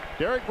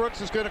 Derrick Brooks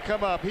is going to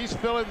come up. He's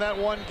filling that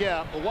one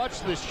gap. But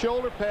watch the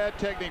shoulder pad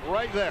technique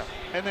right there.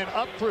 And then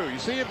up through. You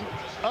see him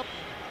up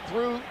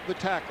through the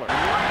tackler.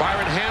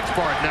 Byron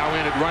Hanspard now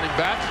in at running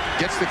back.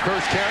 Gets the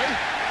first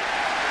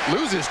carry.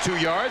 Loses 2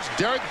 yards.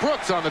 Derrick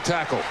Brooks on the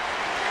tackle.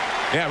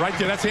 Yeah, right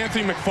there. That's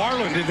Anthony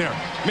McFarland in there.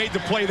 Made the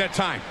play that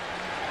time.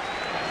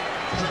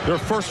 Their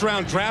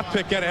 1st-round draft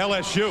pick at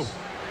LSU.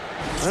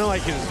 I don't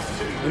like it.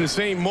 In the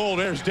same mold,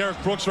 there's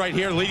Derrick Brooks right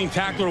here, leading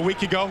tackler a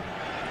week ago.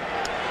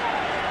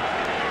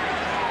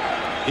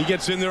 He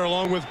gets in there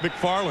along with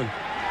McFarland.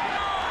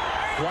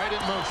 Right in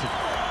motion.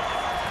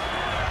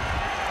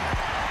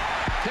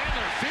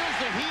 Taylor feels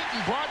the heat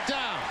and brought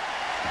down.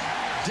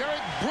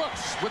 Derrick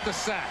Brooks with the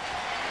sack.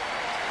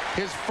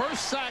 His 1st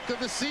sack of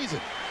the season.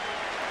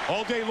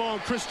 All day long,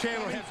 Chris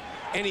Chandler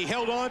and he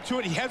held on to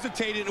it. He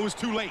hesitated, and it was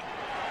too late.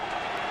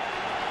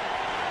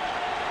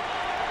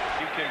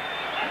 You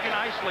can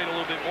isolate a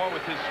little bit more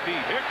with his speed.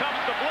 Here comes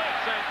the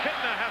blitz, and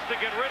Kitna has to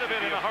get rid of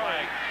it in a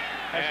hurry.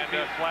 And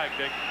flag,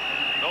 Dick.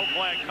 No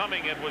flag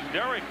coming. It was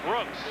Derrick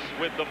Brooks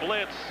with the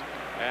blitz.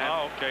 And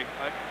oh, okay.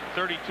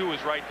 32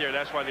 is right there.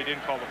 That's why they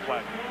didn't call the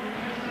flag.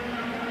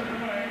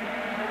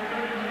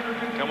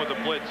 Come with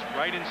the blitz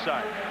right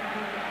inside.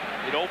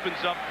 It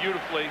opens up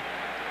beautifully,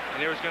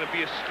 and there's going to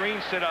be a screen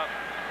set up.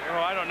 You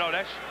know, I don't know.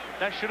 That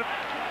should have.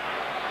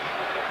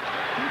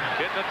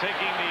 Kitna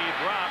taking the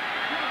drop,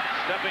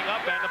 stepping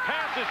up, and the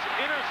pass is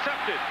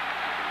intercepted.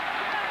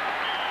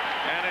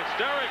 And it's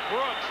Derrick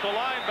Brooks, the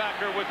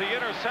linebacker, with the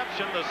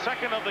interception, the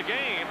 2nd of the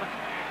game.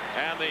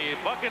 And the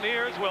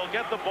Buccaneers will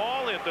get the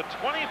ball at the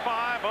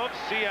 25 of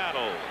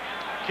Seattle.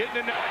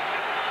 Kitna,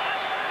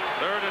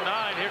 3rd and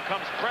 9. Here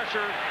comes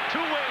pressure.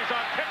 2 ways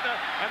on Kitna,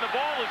 and the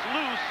ball is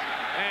loose.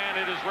 And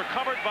it is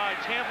recovered by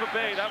Tampa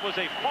Bay. That was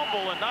a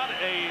fumble and not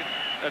a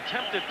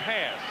attempted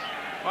pass.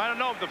 I don't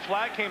know if the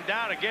flag came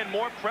down. Again,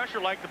 more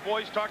pressure like the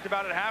boys talked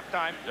about at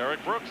halftime.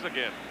 Derrick Brooks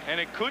again. And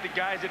it could, the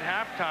guys at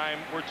halftime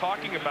were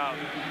talking about,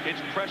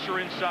 it's pressure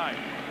inside.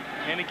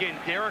 And again,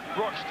 Derrick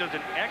Brooks does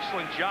an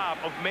excellent job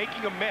of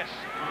making a miss.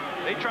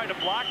 They tried to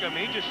block him.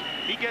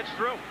 He gets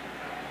through.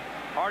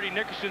 Hardy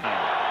Nickerson.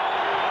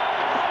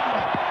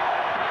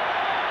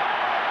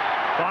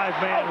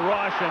 5-man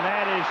rush, and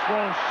that is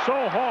thrown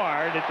so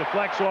hard it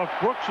deflects off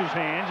Brooks's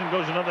hands and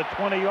goes another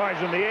 20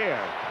 yards in the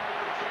air.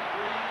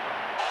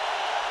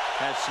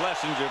 Has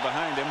Schlesinger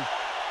behind him.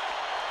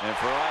 And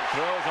Farad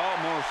throws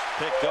almost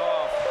picked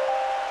off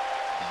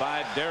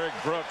by Derrick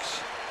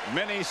Brooks.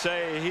 Many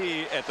say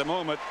he, at the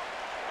moment,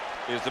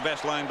 is the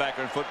best linebacker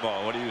in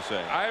football. What do you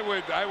say? I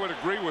would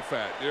agree with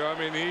that. You know, I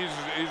mean,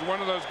 he's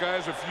one of those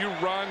guys. If you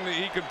run,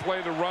 he can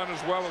play the run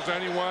as well as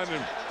anyone.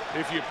 And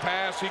if you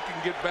pass, he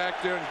can get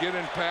back there and get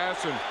in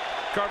pass and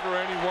cover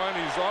anyone.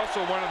 He's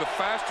also one of the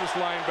fastest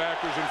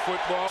linebackers in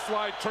football.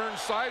 Slide turns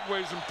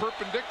sideways and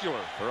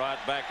perpendicular. Farad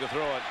back to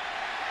throw it.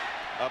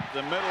 Up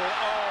the middle,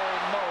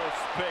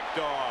 almost picked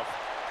off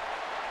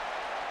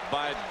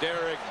by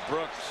Derrick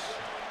Brooks.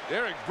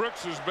 Derrick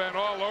Brooks has been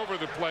all over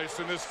the place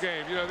in this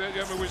game. You know, I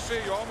mean, we see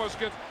you almost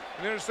get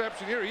an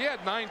interception here. He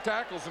had 9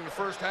 tackles in the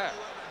first half.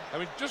 I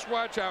mean, just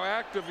watch how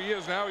active he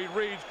is and how he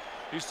reads.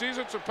 He sees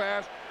it's a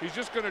pass. He's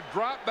just going to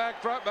drop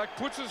back,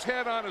 puts his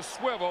head on a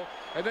swivel,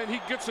 and then he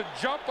gets a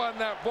jump on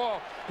that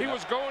ball. He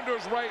was going to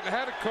his right and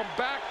had to come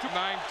back to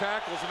 9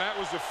 tackles, and that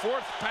was the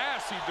 4th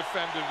pass he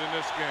defended in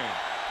this game.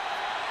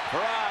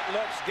 Farad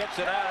looks, gets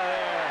it out of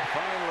there.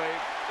 Finally,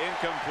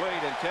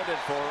 incomplete, intended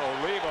for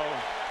Olivo.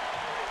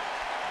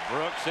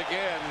 Brooks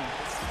again.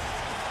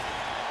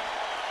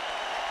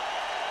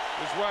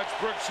 Just watch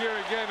Brooks here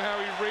again, how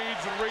he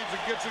reads and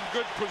gets in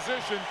good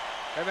position,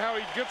 and how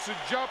he gets a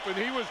jump. And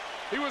he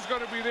was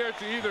going to be there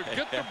to either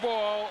get the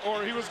ball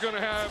or he was going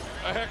to have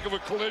a heck of a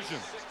collision.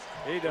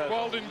 He does. The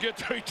ball didn't get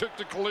there. He took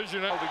the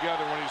collision out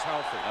together when he's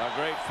healthy. A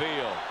great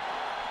field.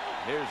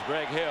 Here's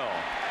Greg Hill.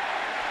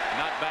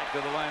 Not back to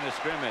the line of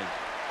scrimmage.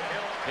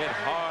 Hit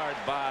hard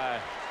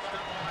by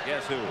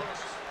guess who?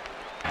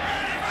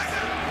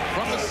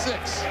 From the 6,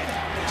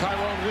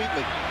 Tyrone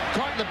Wheatley.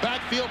 Caught in the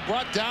backfield,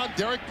 brought down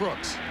Derrick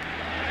Brooks.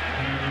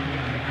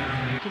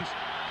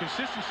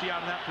 Consistency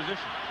out of that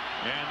position.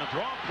 And the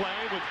draw play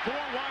with 4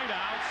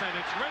 wideouts, and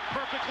it's read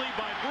perfectly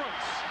by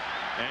Brooks.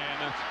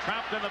 And it's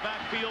trapped in the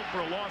backfield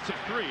for a loss of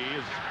 3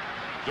 is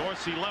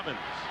Dorsey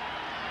Levens.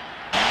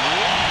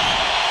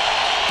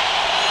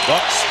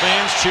 Bucs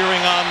fans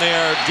cheering on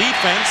their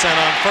defense, and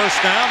on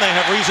first down they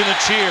have reason to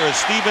cheer as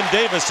Stephen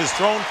Davis is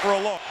thrown for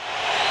a loss.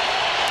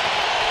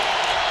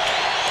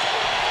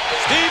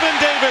 Stephen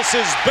Davis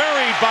is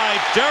buried by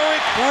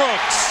Derrick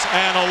Brooks,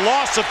 and a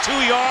loss of 2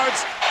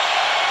 yards.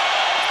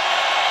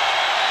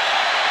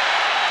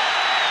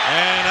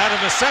 And out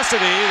of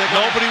necessity,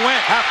 nobody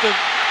have to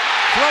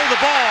throw the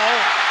ball,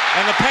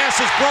 and the pass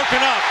is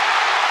broken up.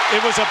 It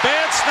was a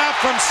bad snap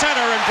from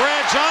center, and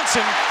Brad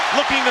Johnson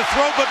looking to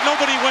throw, but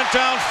nobody went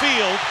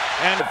downfield.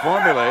 And the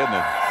formula, isn't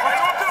it?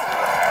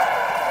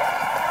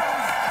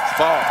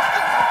 Fall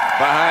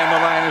behind the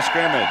line of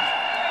scrimmage.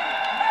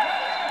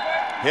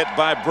 Hit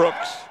by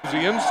Brooks.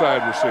 The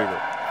inside receiver.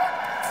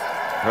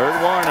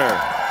 Herb Warner.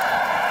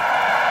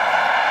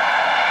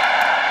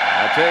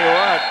 I tell you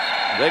what,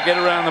 they get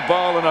around the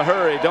ball in a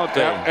hurry, don't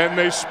they? Yeah, and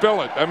they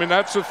spill it. I mean,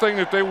 that's the thing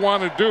that they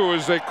want to do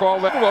is they call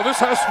that. Well, this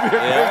has to be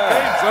a great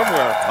game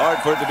somewhere.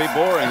 Hard for it to be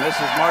boring. This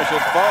is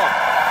Marshall's fault.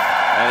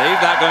 And he's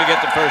not going to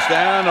get the first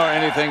down or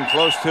anything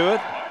close to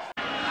it.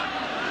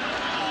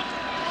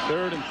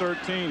 3rd and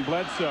 13.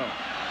 Bledsoe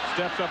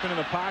steps up into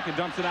the pocket,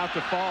 dumps it out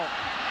to Fault.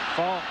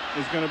 Fault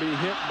is going to be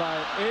hit by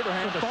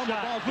Abraham. The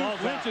ball,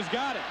 Lynch has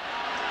got it.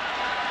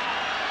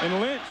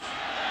 And Lynch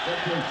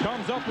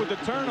comes up with the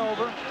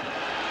turnover.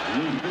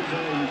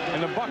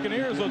 And the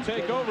Buccaneers will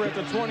take over at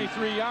the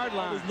 23-yard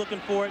line. He's looking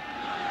for it.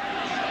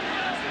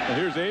 Well,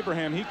 here's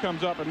Abraham. He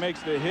comes up and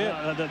makes the hit.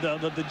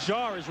 The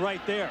jar is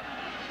right there.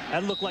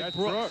 That looked like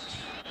Brooks.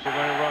 They're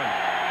going to run.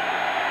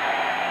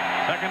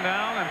 2nd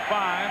down and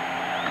 5.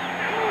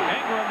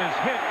 Ingram is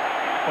hit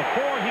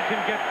before he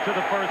can get to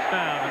the first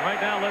down. And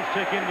right now, let's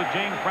check in with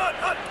James Brown.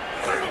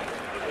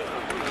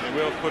 They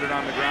will put it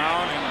on the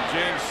ground, and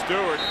James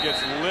Stewart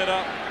gets lit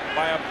up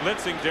by a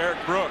blitzing Derrick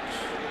Brooks.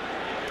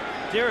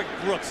 Derrick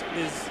Brooks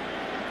is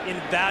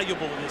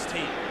invaluable in this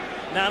team.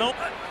 Now,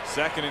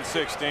 2nd and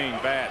 16,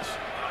 Batch.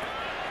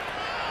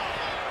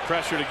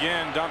 Pressured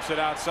again, dumps it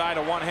outside.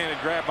 A one-handed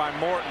grab by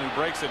Morton, who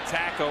breaks a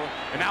tackle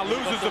and now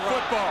loses the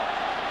football.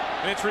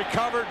 And it's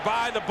recovered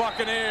by the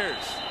Buccaneers.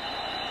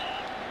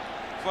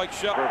 It's like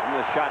from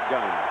the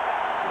shotgun.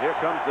 Here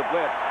comes the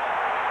blitz.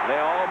 They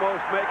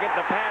almost make it.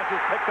 The pass is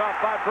picked off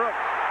by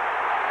Brooks.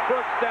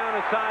 Brooks down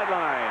the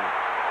sideline.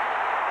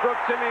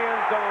 Brooks in the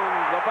end zone.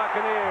 The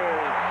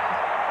Buccaneers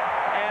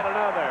add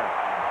another.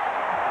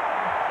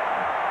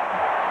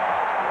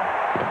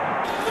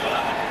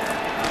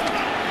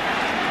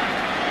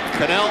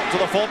 Cannell to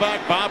the fullback,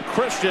 Bob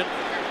Christian.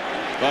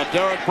 But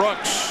Derrick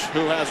Brooks,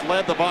 who has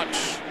led the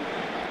Bucs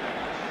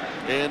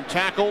in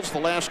tackles the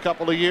last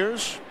couple of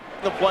years.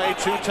 The play,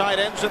 2 tight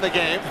ends in the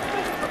game.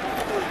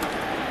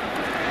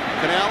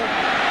 Cannell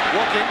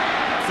looking,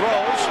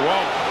 throws.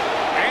 Whoa.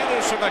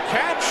 Anderson the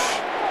catch.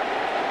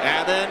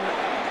 And then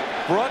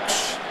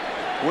Brooks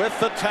with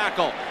the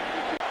tackle.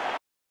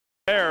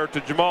 There to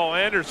Jamal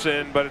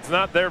Anderson, but it's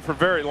not there for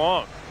very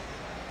long.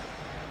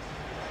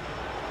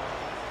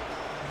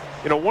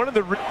 You know, one of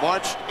the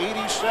marched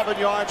 87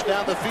 yards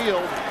down the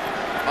field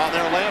on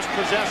their last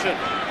possession.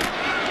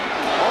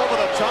 Over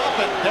the top,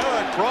 and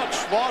Derrick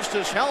Brooks lost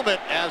his helmet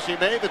as he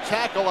made the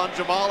tackle on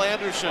Jamal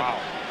Anderson. Wow.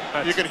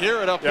 You could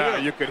hear it up here. Yeah,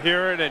 you could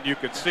hear it and you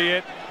could see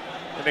it.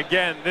 And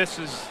again, this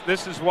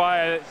is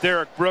why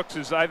Derrick Brooks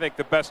is, I think,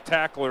 the best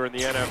tackler in the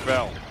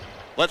NFL.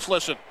 Let's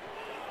listen.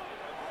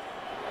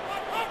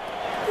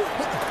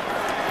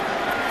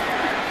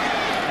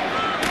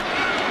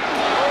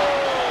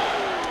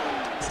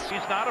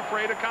 He's not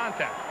afraid of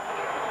contact.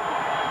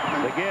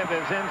 The give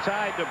is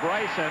inside to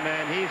Bryson,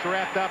 and he's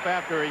wrapped up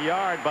after a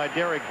yard by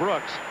Derrick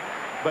Brooks.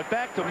 But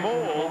back to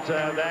Moles,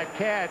 that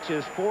catch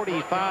is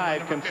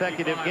 45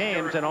 consecutive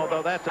games, and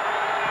although that's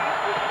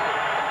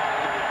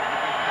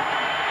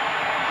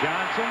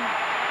Johnson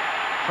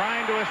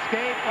trying to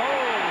escape.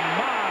 Oh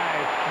my!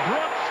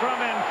 Brooks from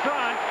in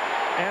front,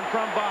 and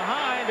from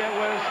behind it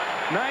was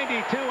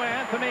 92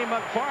 Anthony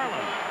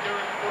McFarland.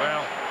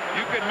 Well,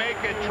 you can make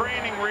a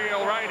training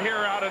reel right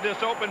here out of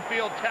this open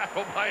field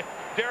tackle by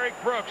Derrick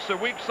Brooks, the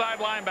weak side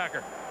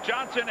linebacker.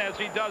 Johnson, as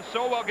he does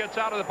so well, gets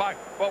out of the pocket.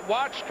 But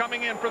watch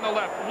coming in from the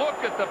left. Look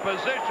at the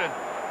position.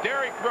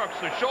 Derrick Brooks,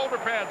 the shoulder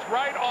pads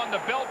right on the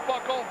belt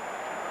buckle.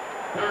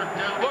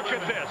 Look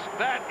at this.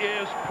 That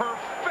is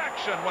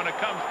perfection when it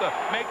comes to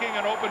making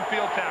an open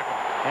field tackle.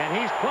 And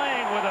he's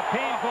playing with a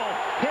painful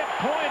hip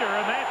pointer,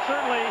 and that's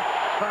certainly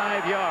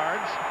 5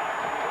 yards.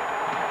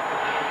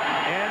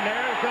 And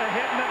there's a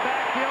hit in the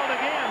backfield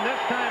again.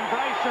 This time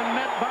Bryson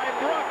met by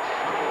Brooks.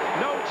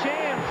 No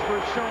chance for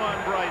Sean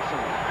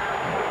Bryson.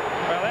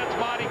 Well, that's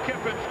Monty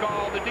Kiffin's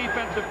call, the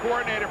defensive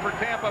coordinator for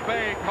Tampa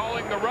Bay,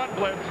 calling the run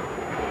blitz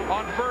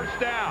on first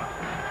down.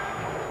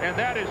 And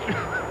that is,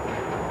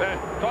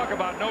 talk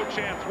about no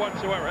chance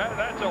whatsoever.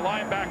 That's a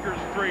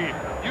linebacker's dream.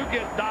 You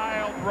get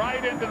dialed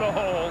right into the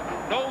hole,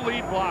 no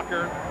lead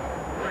blocker.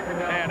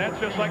 And that's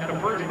just like the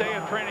first day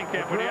of training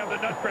camp when you have the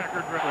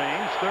nutcracker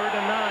range. 3rd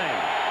and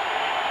 9.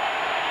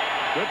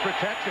 Good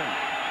protection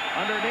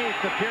underneath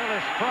the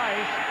Peerless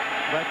Price,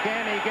 but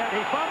can he get?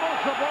 He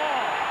fumbles the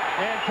ball,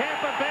 and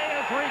Tampa Bay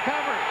has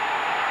recovered.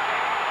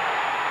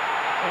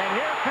 And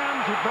here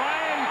comes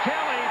Brian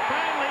Kelly,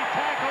 finally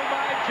tackled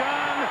by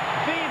John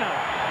Fina.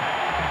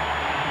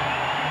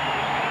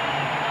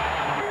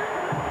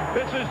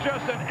 This is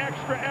just an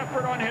extra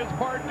effort on his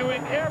part,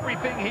 doing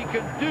everything he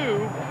can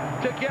do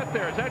to get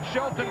there. Is that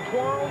Shelton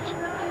Quarles?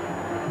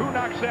 Who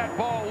knocks that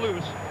ball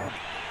loose?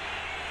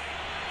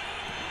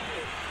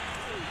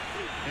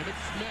 Emmett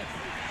Smith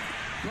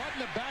caught in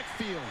the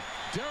backfield.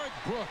 Derrick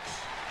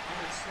Brooks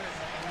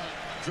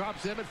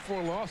drops Emmett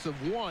for a loss of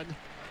 1,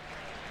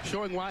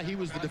 showing why he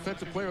was the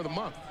defensive player of the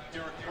month.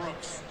 Derrick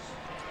Brooks.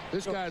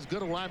 This guy is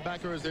good a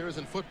linebacker as there is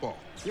in football.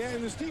 Yeah,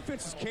 and this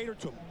defense is catered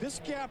to him. This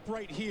gap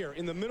right here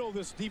in the middle of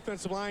this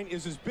defensive line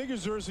is as big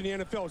as there is in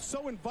the NFL. It's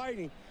so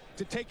inviting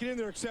to take it in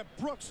there, except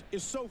Brooks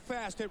is so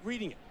fast at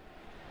reading it.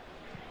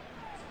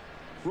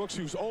 Brooks,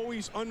 who's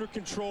always under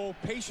control,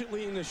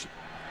 patiently in the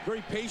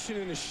very patient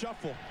in the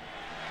shuffle,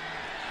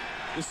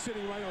 is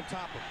sitting right on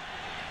top of him.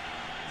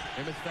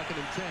 Emmett 2nd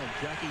and 10.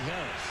 Jackie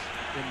Harris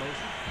in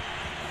motion.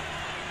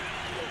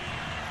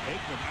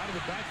 Aikman out of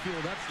the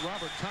backfield. That's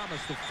Robert Thomas,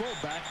 the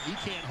fullback. He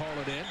can't haul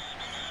it in.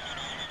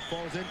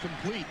 Falls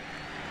incomplete.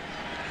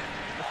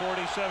 The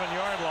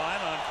 47-yard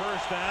line on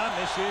first down.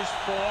 This is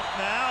Falk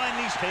now, and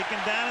he's taken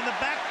down in the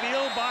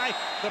backfield by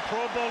the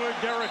Pro Bowler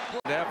Derrick.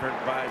 Effort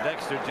by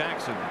Dexter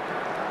Jackson.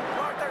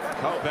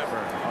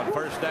 Culpepper on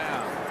first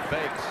down.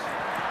 Fakes.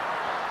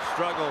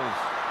 Struggles.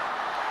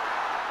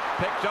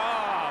 Picked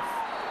off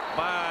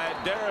by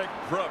Derrick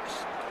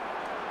Brooks.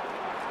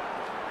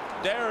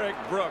 Derrick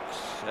Brooks,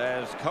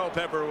 as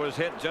Culpepper was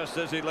hit just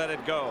as he let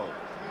it go.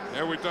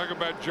 There we talk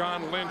about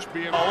John Lynch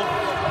being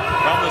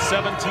from the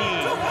 17.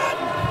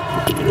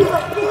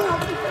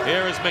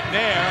 Here is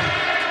McNair,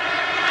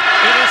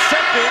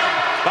 intercepted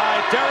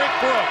by Derrick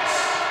Brooks.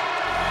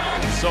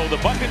 So the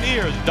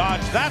Buccaneers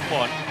dodge that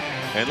one,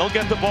 and they'll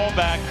get the ball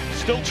back,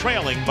 still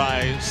trailing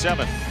by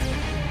 7.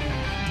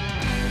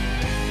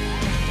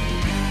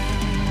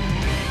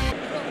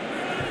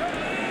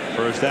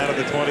 First down at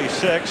the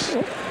 26.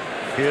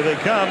 Here they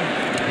come.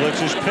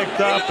 Blitz is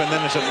picked up, and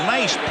then it's a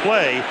nice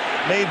play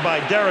made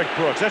by Derrick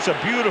Brooks. That's a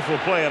beautiful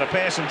play on a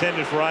pass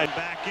intended for Ryan.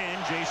 Back in,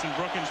 Jason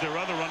Brookins, their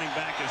other running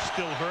back, is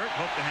still hurt.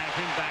 Hope to have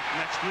him back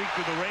next week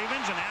with the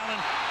Ravens. And Allen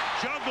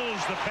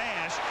juggles the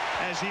pass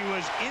as he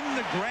was in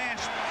the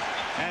grasp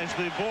as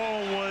the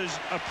ball was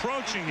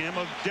approaching him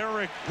of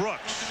Derrick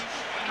Brooks.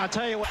 I'll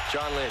tell you what.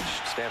 John Lynch,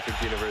 Stanford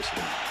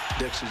University.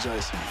 Dexter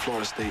Jackson,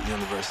 Florida State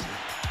University.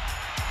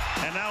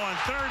 And now on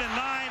 3rd and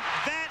 9,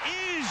 that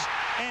is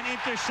an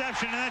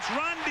interception, and that's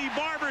Ronde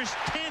Barber's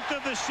 10th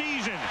of the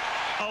season.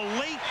 A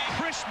late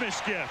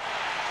Christmas gift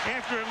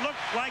after it looked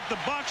like the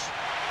Bucs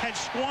had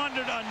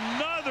squandered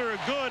another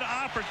good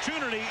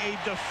opportunity. A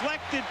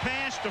deflected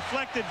pass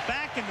deflected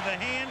back into the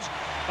hands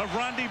of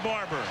Ronde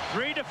Barber.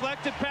 3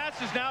 deflected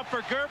passes now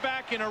for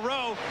Gerbach in a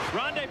row.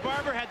 Ronde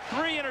Barber had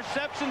 3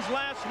 interceptions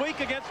last week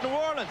against New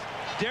Orleans.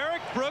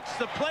 Derrick Brooks,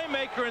 the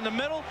playmaker in the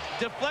middle,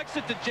 deflects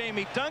it to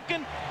Jamie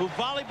Duncan, who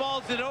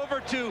volleyballs it over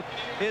to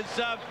his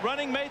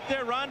running mate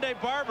there, Ronde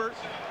Barber.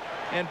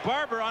 And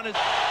Barber on his...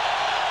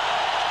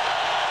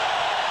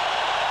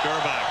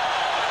 Gerbach.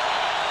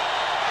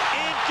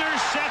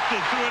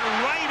 Intercepted, threw it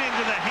right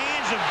into the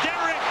hands of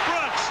Derrick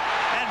Brooks.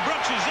 And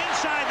Brooks is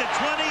inside the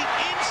 20,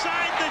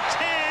 inside the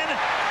 10,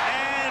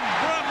 and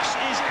Brooks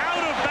is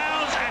out of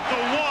bounds at the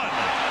 1.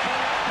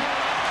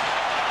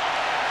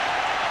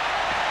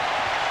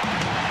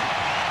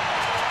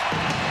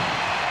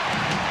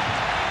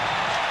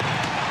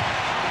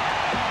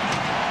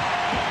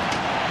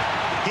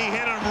 He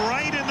hit him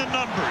right in the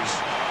numbers.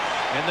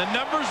 And the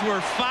numbers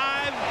were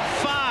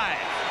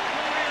 5-5.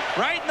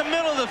 Right in the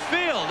middle of the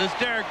field is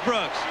Derrick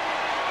Brooks.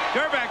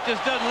 Gerbach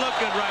just doesn't look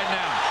good right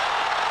now.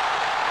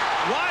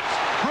 Watch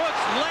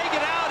Brooks leg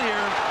it out here.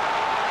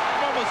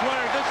 I'm almost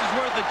wondering if this is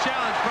worth a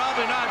challenge.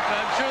 Probably not, but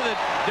I'm sure that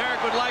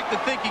Derrick would like to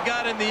think he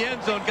got in the end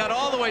zone. Got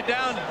all the way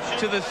down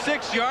to the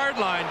 6-yard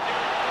line.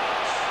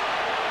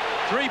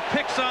 3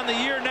 picks on the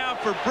year now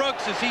for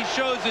Brooks as he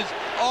shows his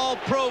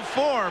all-pro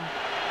form.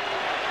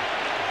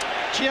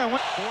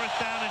 4th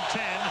down and 10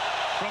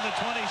 from the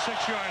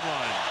 26-yard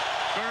line.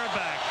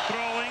 Gerbach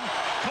throwing,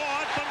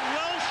 caught, but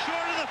well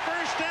short of the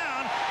first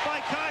down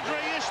by Qadre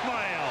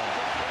Ismail.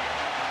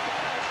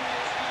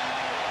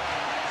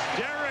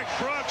 Derrick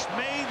Brooks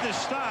made the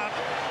stop,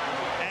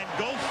 and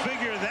go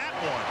figure that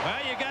one.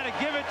 Well, you got to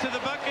give it to the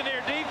Buccaneer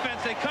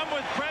defense. They come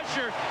with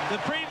pressure. The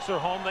Preps are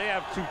home. They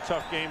have 2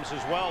 tough games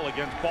as well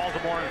against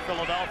Baltimore and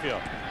Philadelphia.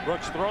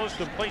 Brooks throws,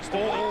 completes to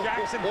Willie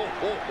Jackson.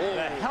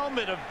 The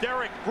helmet of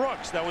Derrick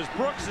Brooks, that was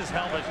Brooks's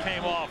helmet,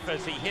 came off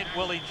as he hit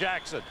Willie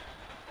Jackson.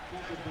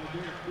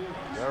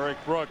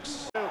 Derrick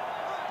Brooks. 3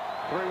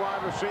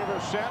 wide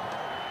receivers set.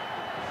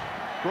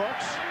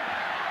 Brooks.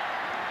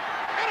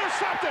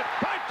 Intercepted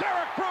by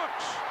Derrick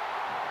Brooks.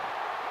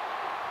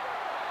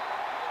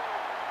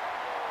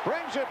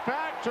 Brings it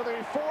back to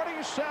the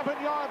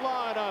 47-yard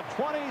line. A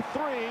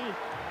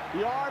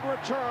 23-yard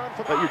return.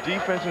 Let your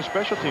defense and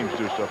special teams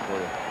do stuff for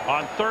you.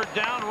 On 3rd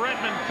down,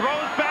 Redmond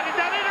throws, batted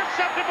down,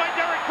 intercepted by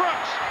Derrick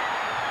Brooks.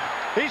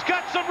 He's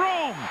got some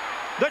room.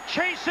 The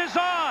chase is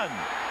on.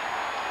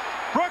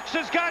 Brooks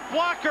has got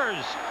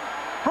blockers.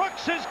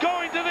 Brooks is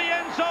going to the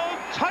end zone.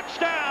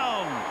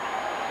 Touchdown.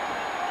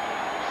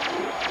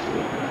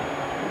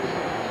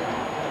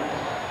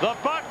 The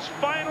Bucs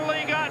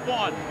finally got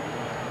one.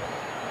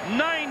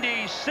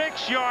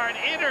 96-yard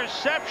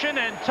interception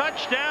and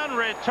touchdown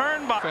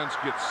return by... Defense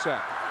gets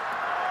set.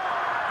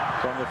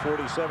 From the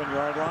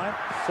 47-yard line,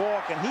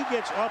 Falk, and he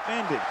gets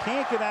upended.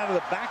 Can't get out of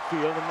the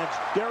backfield, and that's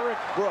Derrick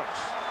Brooks,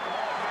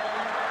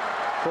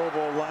 Pro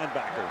Bowl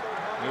linebacker.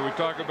 You know, we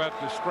talk about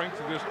the strength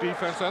of this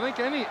defense. I think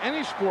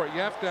any sport, you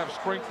have to have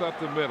strength up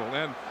the middle.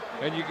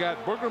 And you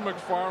got Booger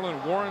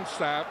McFarland, Warren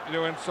Sapp, you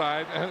know,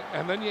 inside.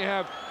 And then you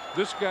have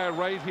this guy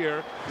right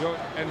here, you know,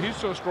 and he's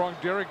so strong,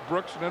 Derrick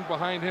Brooks, and then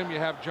behind him you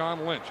have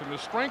John Lynch. And the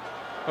strength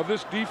of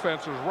this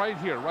defense is right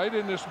here, right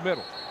in this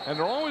middle. And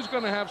they're always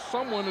going to have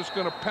someone that's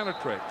going to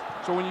penetrate.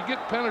 So when you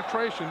get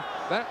penetration,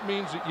 that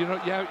means that, you know,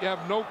 you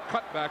have no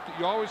cutback, that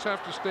you always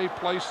have to stay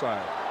play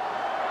side.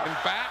 And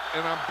back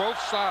and on both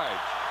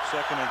sides.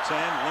 2nd and 10,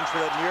 Lynch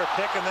with a near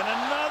pick, and then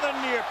another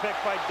near pick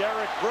by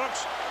Derrick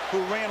Brooks, who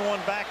ran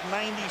one back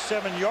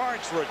 97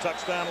 yards for a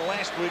touchdown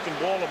last week in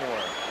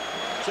Baltimore.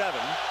 7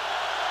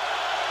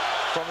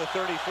 from the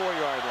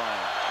 34-yard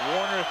line.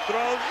 Warner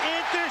throws,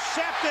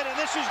 intercepted, and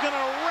this is going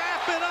to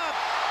wrap it up.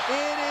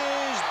 It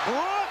is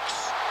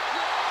Brooks,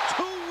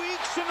 2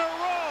 weeks in a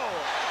row,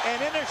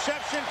 an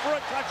interception for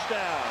a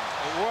touchdown.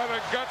 What a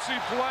gutsy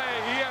play.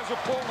 He has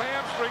a pulled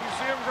hamstring. You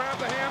see him grab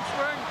the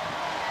hamstring?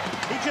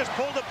 He just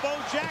pulled a Bo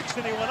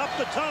Jackson. He went up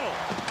the tunnel.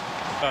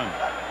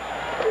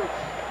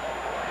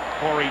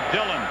 Corey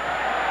Dillon,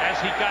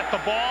 as he got the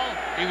ball,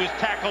 he was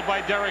tackled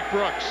by Derrick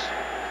Brooks.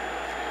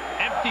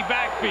 Empty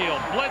backfield,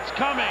 blitz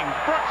coming,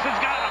 Brooks has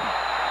got him.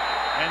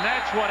 And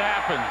that's what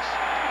happens.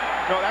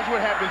 No, that's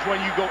what happens when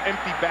you go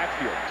empty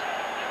backfield.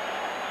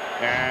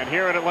 And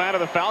here in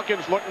Atlanta, the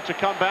Falcons looking to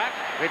come back.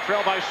 They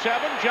trail by 7.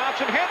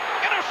 Johnson hit,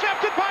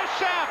 intercepted by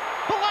Sapp.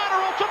 The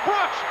lateral to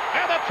Brooks,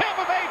 and the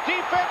Tampa Bay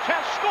defense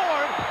has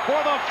scored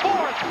for the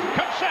 4th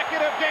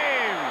consecutive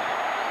game.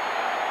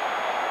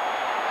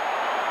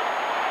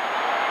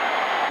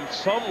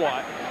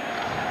 Somewhat,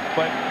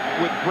 but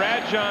with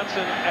Brad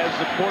Johnson as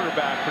the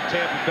quarterback for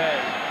Tampa Bay,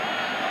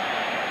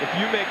 if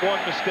you make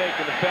one mistake,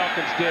 and the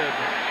Falcons did,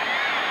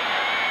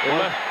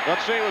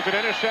 let's see, was it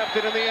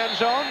intercepted in the end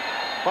zone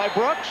by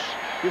Brooks?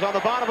 He's on the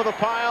bottom of the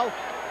pile,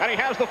 and he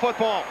has the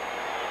football.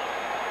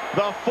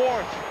 The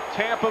 4th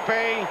Tampa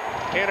Bay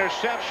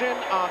interception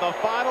on the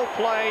final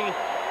play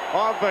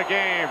of the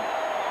game.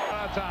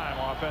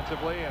 Time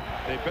offensively, and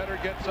they better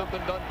get something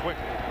done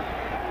quickly.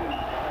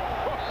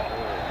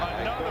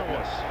 Another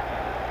one.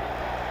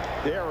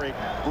 Derrick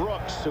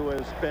Brooks, who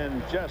has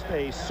been just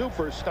a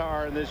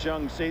superstar in this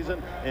young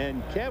season,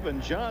 and Kevin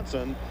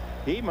Johnson,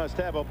 he must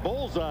have a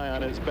bullseye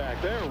on his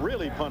back. They're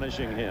really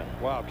punishing him.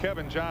 Wow,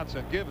 Kevin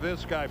Johnson, give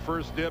this guy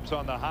first dibs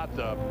on the hot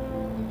tub.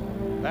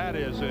 That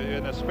is,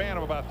 in the span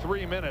of about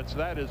 3 minutes,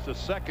 that is the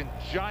second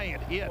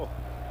giant hit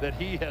that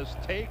he has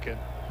taken.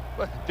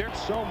 But there's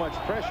so much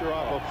pressure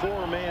off a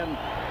 4-man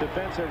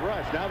defensive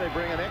rush. Now they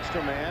bring an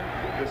extra man,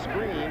 the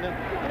screen,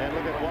 and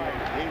look at White.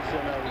 He's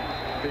in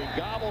be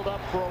gobbled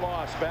up for a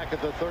loss back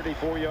at the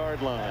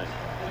 34-yard line.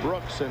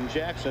 Brooks and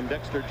Jackson,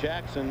 Dexter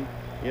Jackson,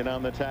 in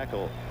on the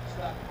tackle.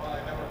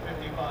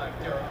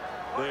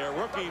 Their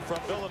rookie from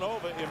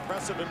Villanova,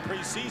 impressive in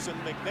preseason.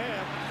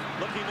 McNabb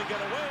looking to get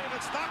away, and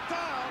it's knocked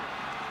down.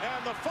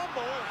 And the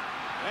fumble,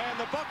 and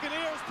the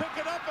Buccaneers pick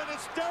it up, and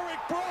it's Derrick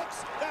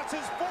Brooks. That's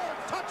his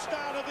 4th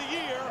touchdown of the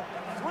year.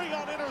 3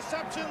 on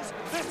interceptions,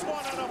 this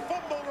one on a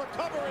fumble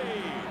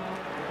recovery.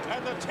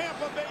 And the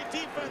Tampa Bay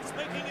defense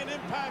making an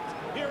impact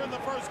here in the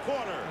first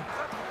quarter.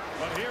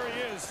 But here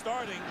he is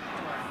starting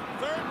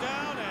 3rd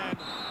down, and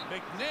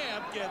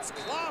McNabb gets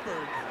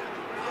clobbered.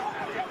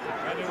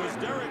 And it was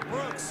Derrick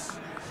Brooks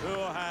who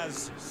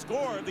has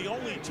scored the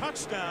only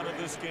touchdown of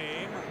this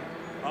game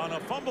on a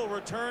fumble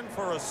return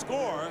for a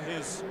score,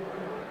 his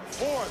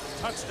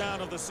 4th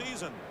touchdown of the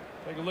season.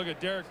 Take a look at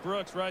Derrick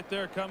Brooks right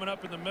there coming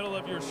up in the middle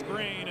of your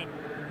screen, and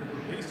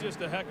he's just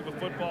a heck of a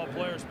football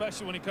player,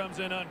 especially when he comes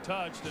in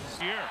untouched. And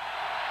here,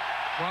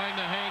 trying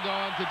to hang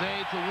on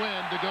today to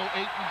win, to go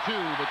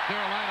 8-2, but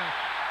Carolina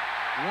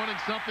wanting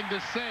something to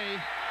say.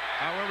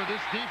 However,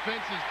 this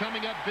defense is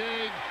coming up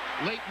big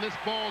late in this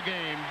ball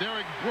game.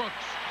 Derrick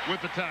Brooks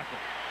with the tackle.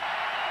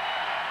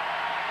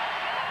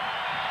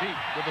 Deep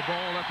with the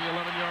ball at the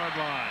 11-yard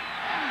line.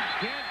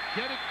 Can't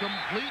get it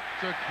complete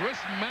to Chris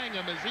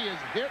Mangum as he is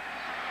hit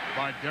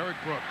by Derrick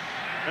Brooks.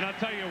 And I'll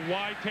tell you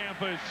why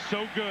Tampa is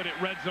so good at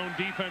red zone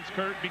defense,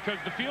 Kurt, because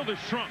the field is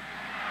shrunk.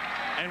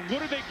 And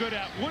what are they good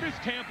at? What is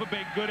Tampa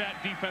Bay good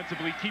at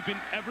defensively? Keeping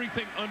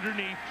everything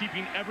underneath,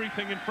 keeping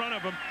everything in front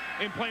of them,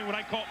 and playing what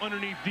I call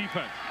underneath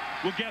defense.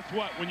 Well, guess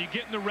what? When you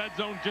get in the red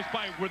zone just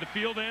by where the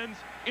field ends,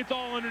 it's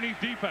all underneath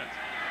defense.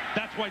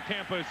 That's why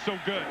Tampa is so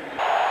good.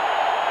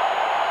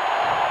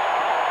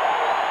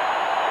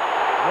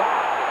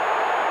 Wow.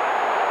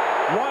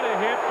 What a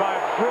hit by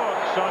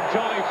Brooks on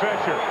Tony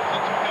Fisher.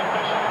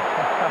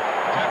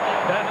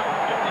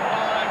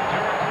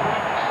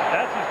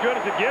 That's as good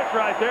as it gets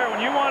right there. When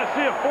you want to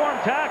see a form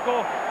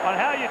tackle on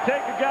how you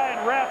take a guy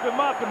and wrap him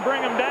up and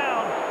bring him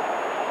down,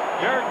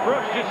 Derrick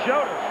Brooks just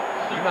showed us.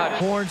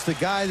 Horns, the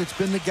guy that's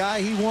been the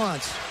guy he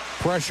wants.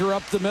 Pressure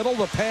up the middle,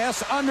 the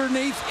pass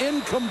underneath,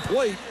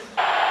 incomplete.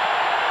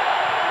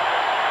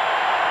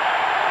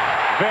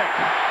 Vick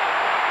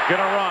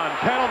gonna run,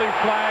 penalty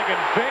flag,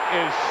 and Vick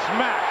is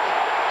smacked.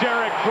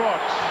 Derrick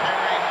Brooks.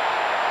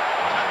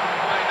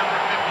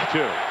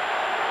 2.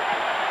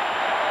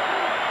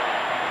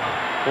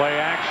 Play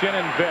action,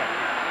 and Vick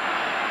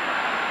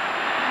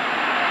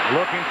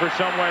looking for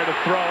somewhere to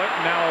throw it.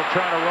 Now he'll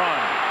try to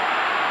run.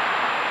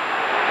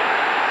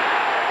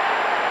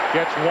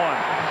 Gets 1.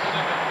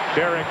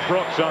 Derrick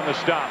Brooks on the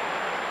stop.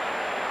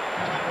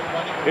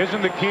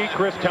 Isn't the key,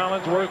 Chris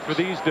Collinsworth, for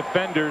these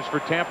defenders for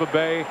Tampa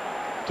Bay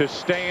to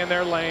stay in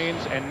their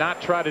lanes and not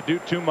try to do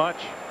too much?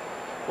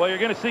 Well, you're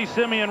going to see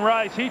Simeon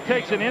Rice. He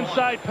takes an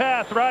inside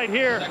path right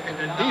here.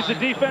 He's a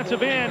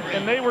defensive end,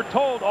 and they were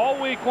told all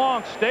week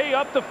long, stay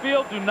up the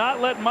field. Do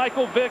not let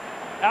Michael Vick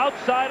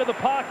outside of the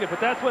pocket.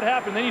 But that's what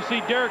happened. Then you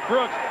see Derrick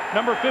Brooks,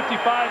 number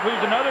 55, who's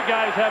another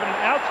guy who's having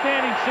an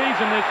outstanding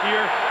season this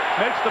year,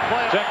 makes the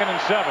play. 2nd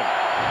and 7.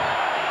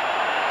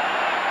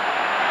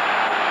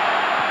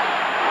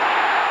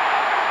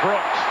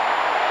 Brooks.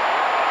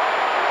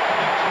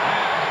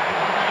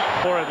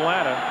 For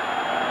Atlanta,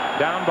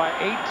 down by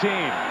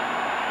 18.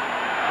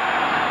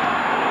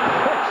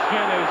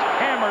 Is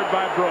hammered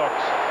by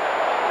Brooks.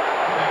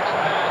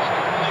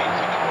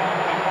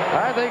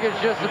 I think it's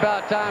just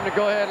about time to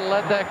go ahead and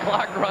let that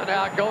clock run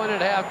out. Go in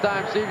at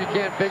halftime, see if you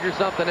can't figure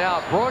something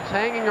out. Brooks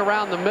hanging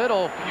around the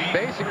middle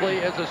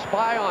basically as a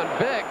spy on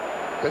Vick,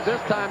 but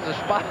this time the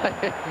spy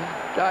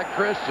got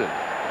Christian.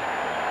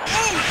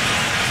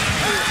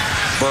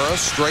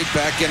 Burris straight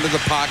back into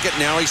the pocket.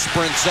 Now he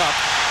sprints up.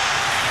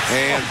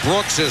 And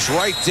Brooks is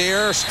right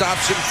there,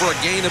 stops him for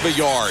a gain of a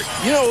yard.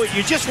 You know,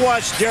 you just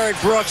watch Derrick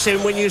Brooks,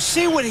 and when you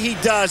see what he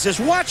does is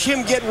watch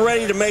him getting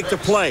ready to make the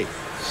play.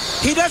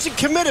 He doesn't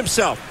commit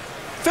himself.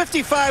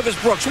 55 is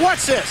Brooks.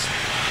 Watch this.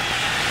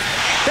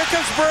 Here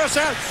comes Burris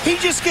out. He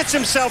just gets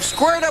himself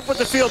squared up with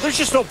the field. There's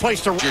just no place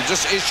to... You're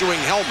just issuing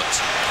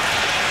helmets.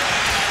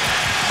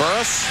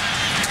 Burris.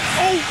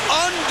 Oh,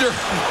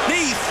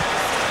 underneath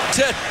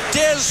to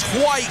Des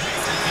White.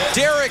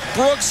 Derrick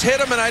Brooks hit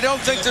him, and I don't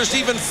think there's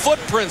even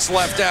footprints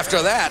left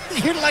after that.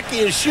 You're lucky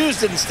his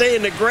shoes didn't stay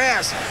in the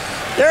grass.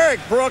 Derrick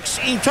Brooks,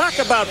 you talk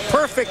about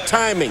perfect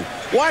timing.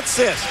 Watch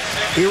this.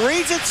 He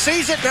reads it,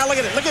 sees it. Now look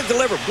at it. Look at the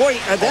delivery. Boy,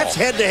 that's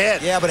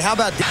head-to-head. Yeah, but how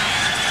about...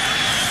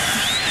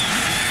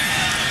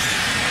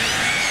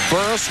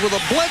 Burris with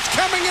a blitz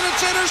coming, and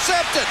it's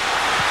intercepted.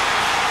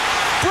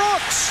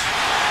 Brooks.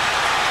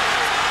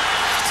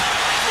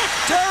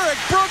 Derrick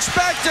Brooks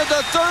back to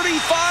the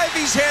 35.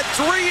 He's had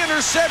 3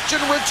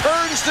 interception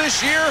returns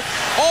this year.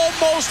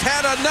 Almost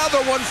had another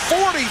one.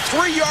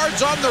 43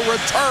 yards on the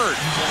return.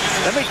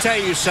 Let me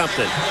tell you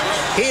something.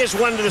 He is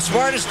one of the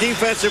smartest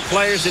defensive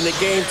players in the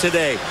game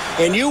today.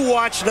 And you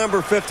watch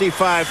number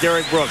 55,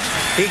 Derrick Brooks.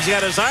 He's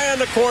got his eye on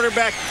the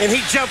quarterback, and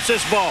he jumps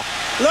this ball.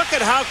 Look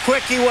at how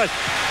quick he was.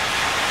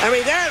 I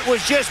mean, that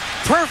was just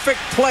perfect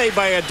play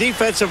by a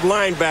defensive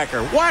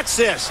linebacker. Watch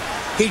this.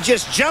 He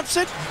just jumps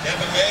it.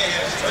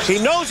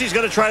 He knows he's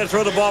going to try to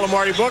throw the ball to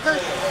Marty Booker.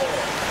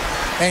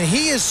 And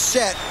he is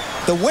set.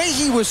 The way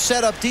he was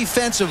set up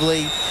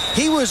defensively,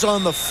 he was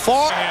on the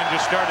far. And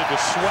just started to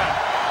sweat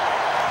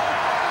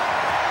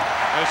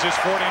as this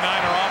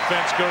 49er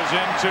offense goes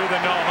into the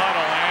no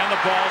huddle. And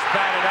the ball's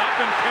batted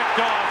up and picked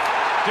off.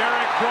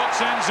 Derrick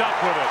Brooks ends up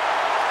with it.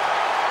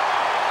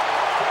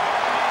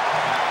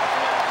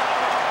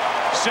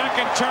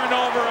 Second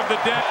turnover of the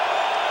day.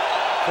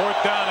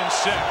 4th down and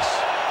 6.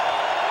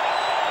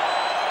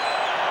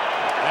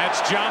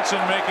 That's Johnson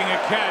making a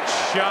catch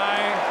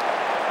shy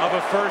of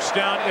a first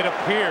down, it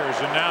appears,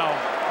 and now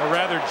a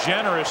rather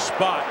generous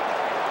spot.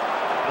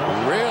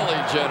 Really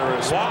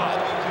generous spot.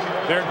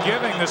 Wow. They're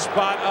giving the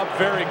spot up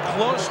very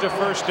close to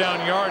first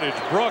down yardage.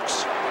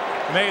 Brooks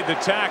made the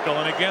tackle,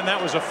 and again,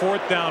 that was a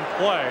 4th down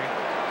play.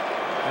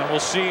 And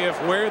we'll see if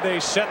where they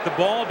set the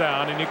ball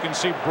down, and you can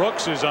see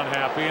Brooks is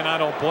unhappy, and I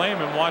don't blame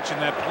him watching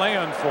that play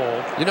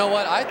unfold. You know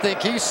what? I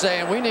think he's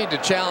saying we need to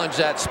challenge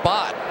that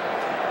spot.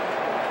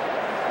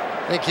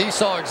 I think he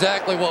saw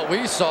exactly what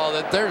we saw,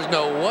 that there's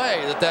no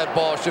way that that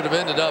ball should have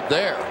ended up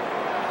there.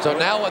 So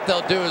now what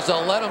they'll do is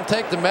they'll let him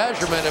take the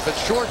measurement. If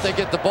it's short, they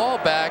get the ball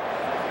back.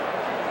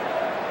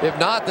 If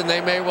not, then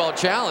they may well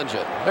challenge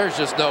it. There's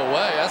just no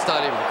way. That's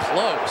not even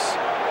close.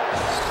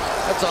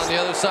 That's on the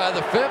other side of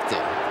the 50.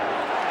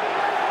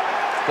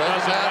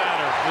 Doesn't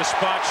matter. The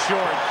spot's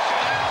short.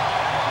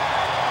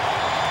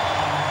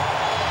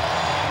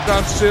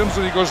 On Sims,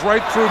 and he goes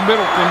right through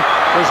Middleton,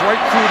 goes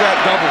right through that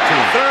double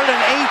team. 3rd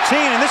and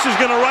 18, and this is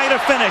going to write a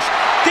finish.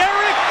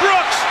 Derrick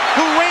Brooks,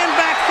 who ran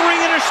back 3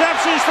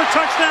 interceptions for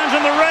touchdowns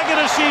in the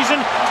regular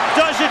season,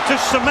 does it to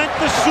cement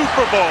the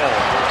Super Bowl.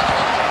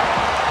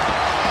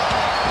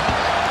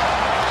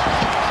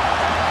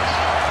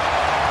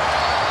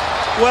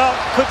 Well,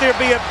 could there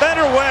be a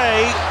better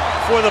way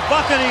for the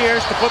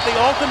Buccaneers to put the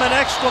ultimate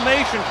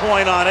exclamation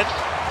point on it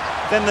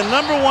than the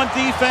 #1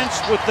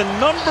 defense with the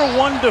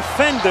 #1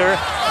 defender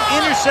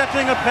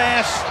intercepting a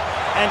pass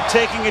and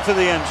taking it to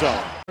the end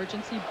zone?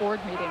 Emergency board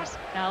meetings.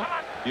 Now,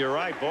 You're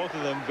right. Both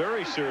of them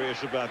very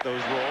serious about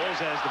those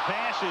rolls as the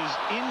pass is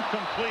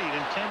incomplete,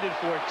 intended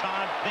for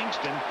Todd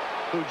Pinkston,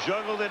 who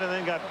juggled it and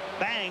then got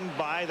banged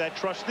by that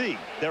trustee,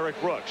 Derrick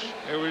Brooks.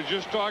 And we're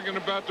just talking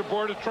about the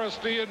board of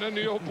trustee, and then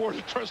the old board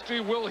of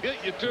trustee will hit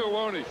you too,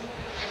 won't he?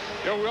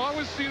 You know, we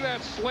always see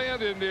that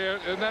slant in there,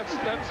 and that's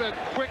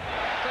that quick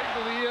thing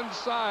to the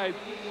inside,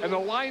 and the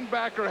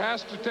linebacker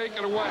has to take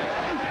it away.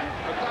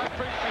 But Todd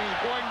Pinkston is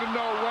going to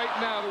know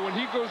right now that when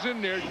he goes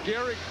in there,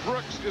 Derrick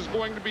Brooks is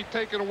going to be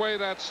taking away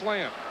that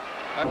slant.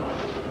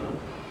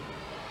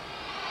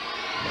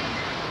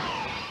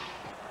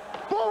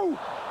 Boom!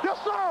 Yes,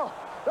 sir!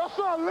 Yes,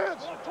 sir,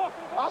 Lynch!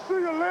 I see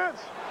you, Lynch!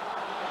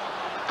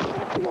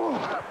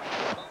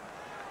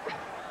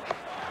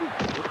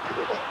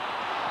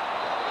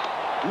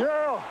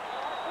 Yeah!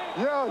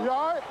 Yeah, you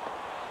all right?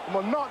 I'm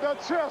gonna knock that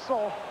chest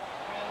off.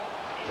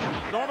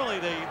 Normally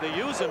they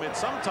use him at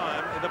some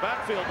time in the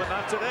backfield, but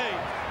not today.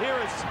 Here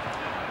is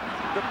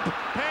the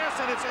pass,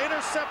 and it's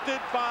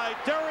intercepted by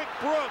Derrick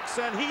Brooks,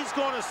 and he's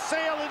going to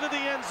sail into the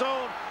end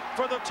zone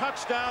for the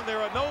touchdown. There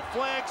are no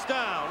flags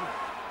down.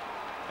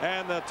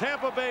 And the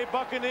Tampa Bay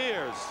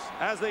Buccaneers,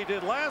 as they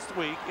did last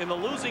week in the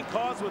losing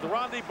cause with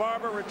Ronde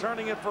Barber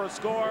returning it for a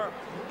score,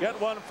 get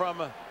one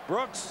from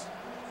Brooks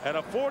and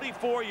a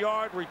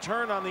 44-yard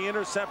return on the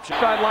interception.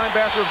 Side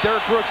linebacker of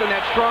Derrick Brooks in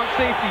that strong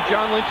safety,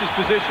 John Lynch's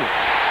position.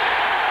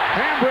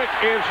 Hambrick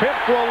is hit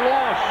for a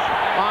loss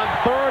on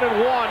 3rd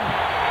and 1.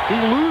 He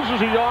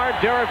loses a yard.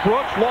 Derrick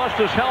Brooks lost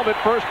his helmet.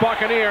 First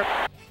Buccaneer.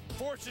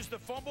 Forces the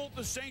fumble.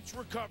 The Saints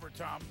recover,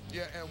 Tom.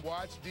 Yeah, and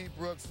watch D.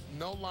 Brooks.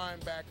 No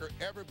linebacker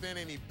ever been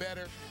any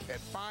better at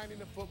finding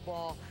the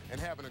football and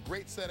having a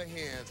great set of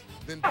hands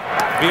than...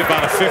 Be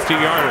about a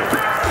 50-yarder.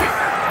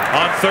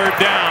 On 3rd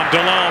down,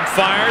 DeLome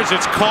fires.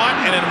 It's caught,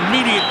 and an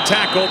immediate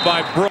tackle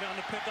by Brooks. Down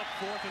to pick up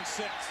 4th and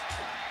 6.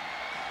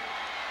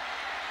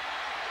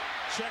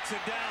 Checks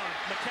it down.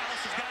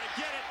 McAllister's got to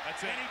get it.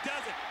 That's it. And he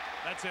does it.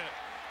 That's it.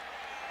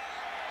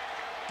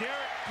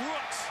 Derrick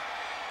Brooks,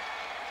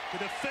 the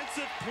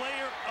defensive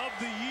player of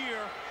the year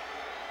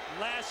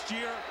last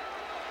year,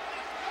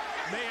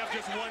 may have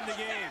just won the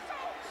game.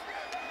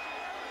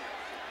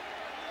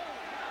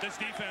 This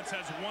defense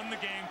has won the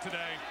game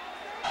today.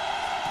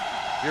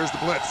 Here's the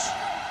blitz.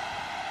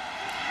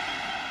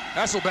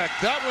 Hasselbeck,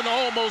 that one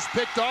almost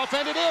picked off,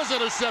 and it is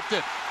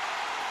intercepted.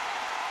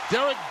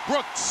 Derrick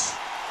Brooks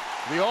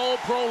The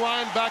all-pro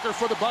linebacker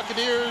for the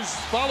Buccaneers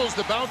follows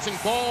the bouncing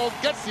ball,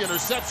 gets the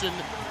interception,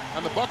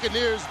 and the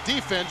Buccaneers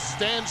defense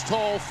stands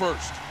tall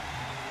first.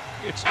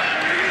 It's Collins.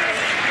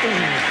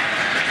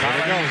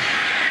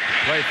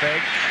 Play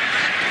fake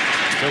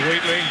to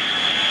Wheatley.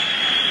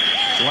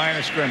 Line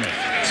of scrimmage.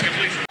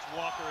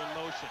 Walker in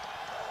motion.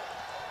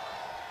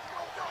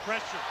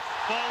 Pressure.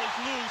 Ball is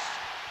loose.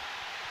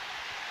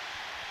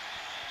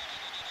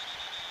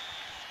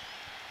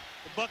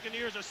 The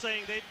Buccaneers are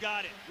saying they've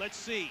got it. Let's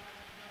see.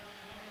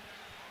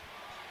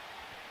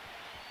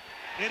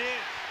 It is.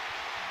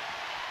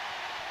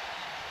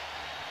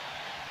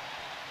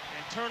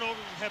 And turnovers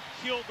have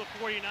killed the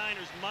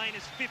 49ers,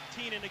 minus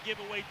 15 in the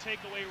giveaway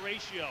takeaway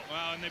ratio.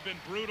 Wow, and they've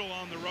been brutal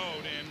on the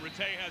road, and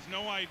Rattay has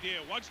no idea.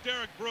 Watch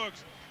Derrick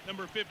Brooks,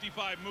 number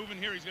 55, moving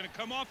here. He's going to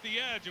come off the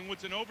edge, and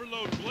with an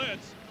overload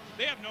blitz,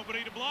 they have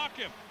nobody to block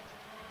him.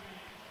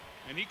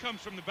 And he comes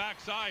from the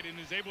backside and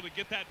is able to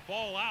get that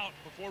ball out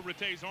before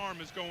Rattay's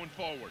arm is going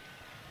forward.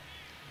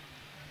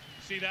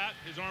 See that?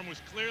 His arm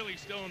was clearly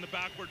still in the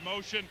backward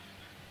motion,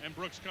 and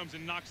Brooks comes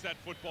and knocks that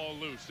football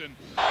loose. And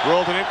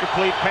rolled an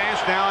incomplete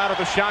pass now out of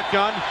the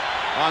shotgun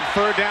on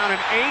 3rd down and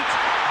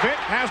 8. Vick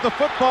has the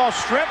football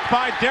stripped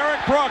by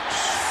Derrick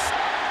Brooks.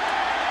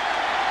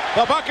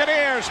 The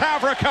Buccaneers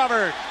have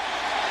recovered.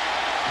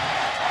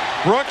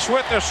 Brooks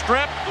with the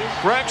strip.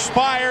 Greg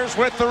Spires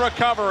with the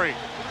recovery.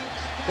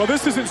 Well,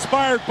 this is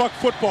inspired Buck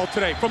football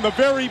today from the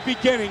very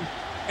beginning.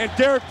 And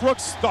Derrick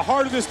Brooks, the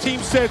heart of this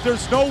team, said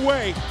there's no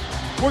way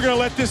we're going to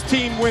let this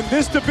team win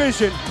this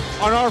division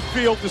on our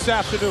field this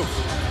afternoon.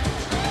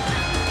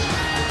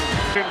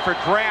 For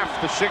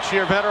Draft, the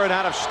 6-year veteran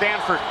out of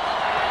Stanford.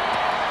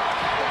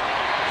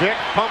 Vick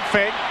pump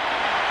fake,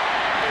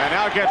 and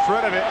now gets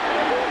rid of it.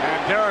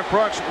 And Derrick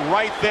Brooks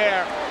right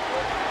there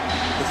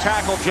to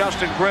tackle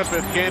Justin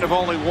Griffith, gain of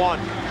only 1.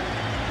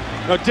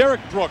 Now,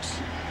 Derrick Brooks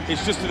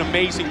is just an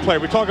amazing player.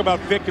 We talk about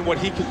Vick and what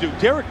he can do.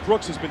 Derrick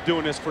Brooks has been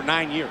doing this for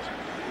 9 years.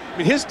 I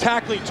mean, his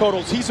tackling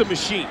totals, he's a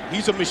machine.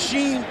 He's a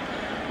machine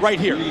right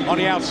here on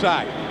the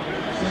outside.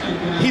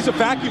 He's a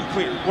vacuum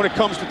cleaner when it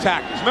comes to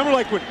tackles. Remember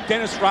like when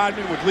Dennis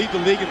Rodman would lead the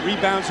league in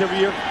rebounds every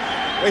year?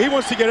 Well, he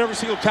wants to get every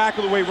single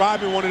tackle the way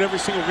Rodman wanted every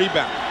single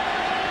rebound.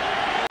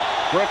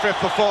 Griffith,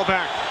 the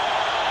fullback.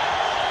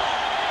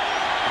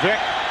 Vick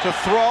to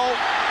throw.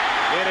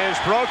 It is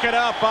broken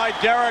up by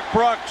Derrick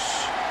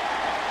Brooks.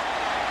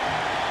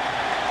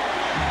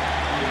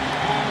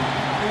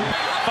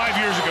 5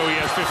 years ago, he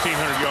has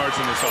 1,500 yards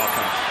in this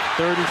offense.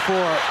 3rd and 4.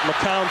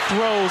 McCown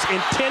throws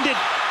intended.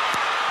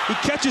 He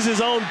catches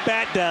his own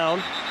bat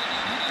down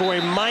for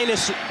a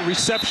minus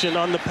reception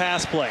on the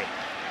pass play.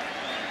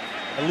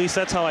 At least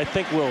that's how I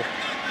think we'll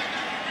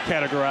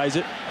categorize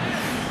it.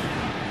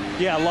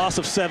 Yeah, loss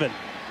of 7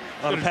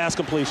 on a pass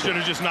completion. Should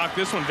have just knocked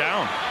this one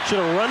down. Should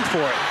have run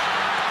for it.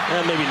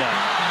 Maybe not.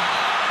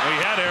 Well,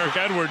 he had Eric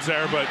Edwards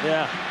there, but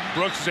yeah,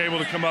 Brooks is able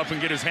to come up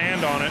and get his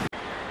hand on it.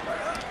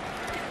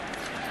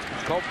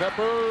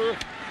 Culpepper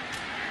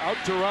out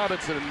to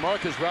Robinson, and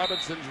Marcus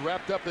Robinson's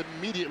wrapped up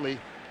immediately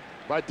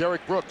by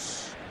Derrick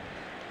Brooks.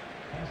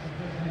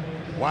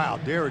 Wow,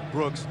 Derrick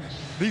Brooks.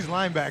 These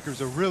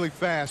linebackers are really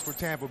fast for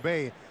Tampa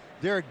Bay.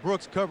 Derrick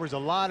Brooks covers a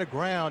lot of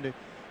ground, and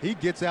he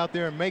gets out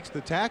there and makes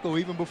the tackle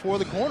even before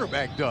the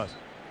cornerback does.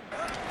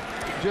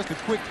 Just a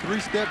quick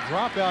 3-step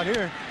drop out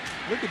here.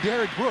 Look at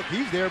Derrick Brooks.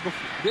 He's there before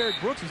Derrick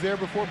Brooks is there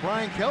before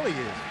Brian Kelly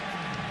is.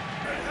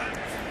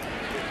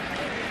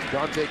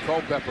 Dante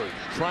Culpepper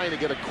trying to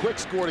get a quick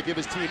score to give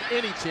his team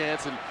any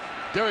chance, and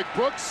Derrick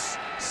Brooks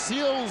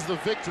seals the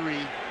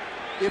victory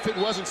if it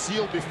wasn't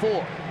sealed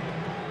before.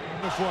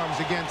 Uniforms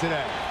again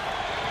today.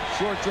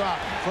 Short drop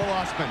for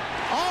Lossman.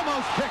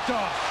 Almost picked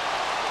off.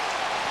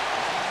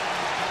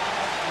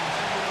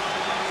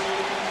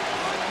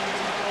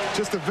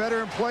 Just a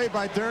veteran play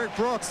by Derrick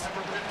Brooks.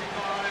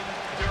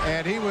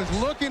 And he was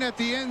looking at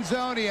the end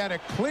zone. He had a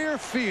clear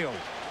field.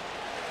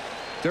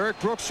 Derrick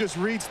Brooks just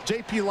reads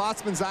J.P.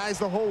 Lossman's eyes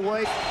the whole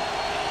way.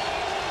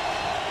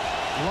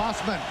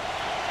 Lossman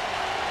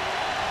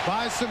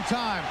buys some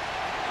time.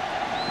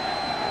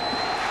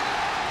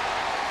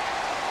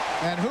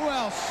 And who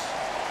else?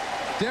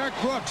 Derrick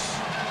Brooks.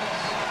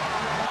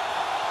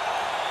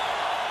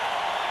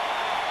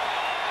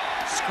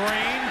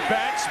 Screen,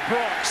 Betts,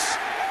 Brooks.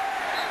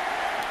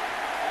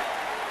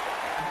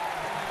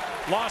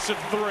 Loss of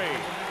 3.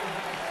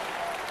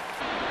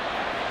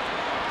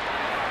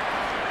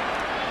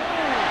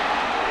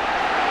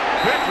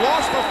 Vick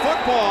lost the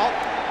football,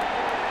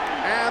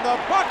 and the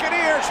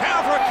Buccaneers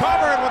have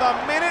recovered with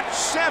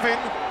 1:07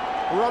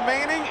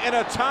 remaining in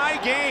a tie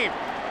game.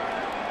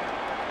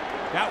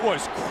 That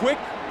was quick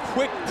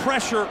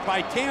pressure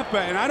by Tampa,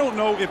 and I don't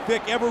know if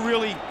Vick ever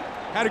really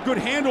had a good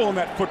handle on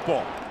that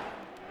football.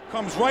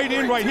 Comes right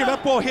in right here.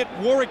 That ball hit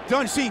Warrick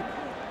Dunn. See,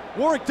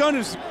 Warrick Dunn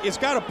is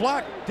got to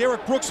block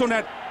Derrick Brooks on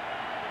that.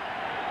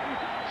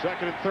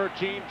 2nd and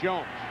 13,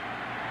 Jones.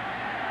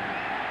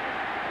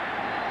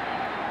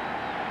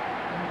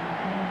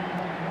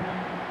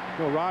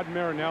 Rod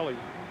Marinelli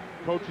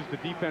coaches the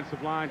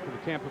defensive line for the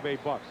Tampa Bay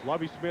Bucs.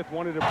 Lovie Smith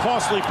wanted to...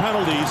 Costly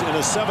penalties in a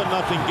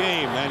 7-0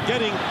 game, and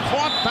getting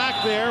caught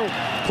back there,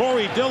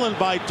 Corey Dillon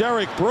by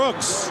Derrick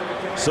Brooks.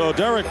 So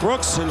Derrick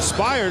Brooks,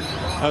 inspired,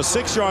 a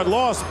 6-yard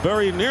loss,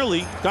 very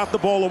nearly got the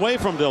ball away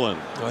from Dillon.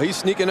 He's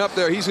sneaking up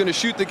there. He's going to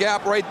shoot the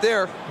gap right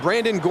there.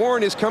 Brandon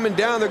Gorn is coming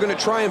down. They're going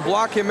to try and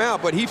block him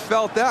out, but he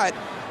felt that,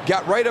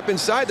 got right up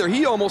inside there.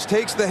 He almost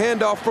takes the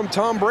handoff from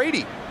Tom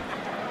Brady.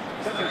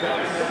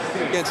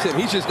 Against him,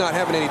 he's just not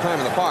having any time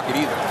in the pocket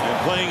either.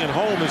 And playing at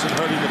home isn't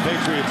hurting the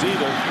Patriots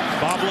either.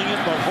 Bobbling it,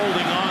 but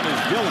holding on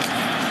is Dillon.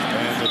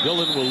 And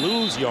Dillon will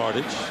lose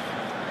yardage.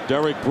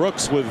 Derrick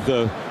Brooks with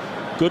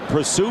good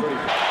pursuit.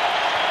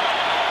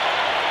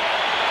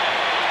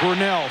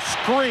 Brunell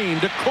screen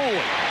to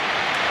Cooley.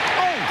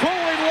 Oh,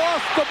 Cooley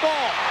lost the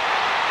ball.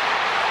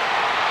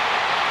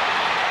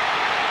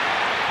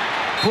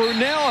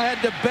 Brunell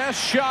had the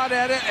best shot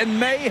at it and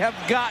may have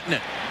gotten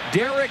it.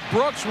 Derrick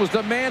Brooks was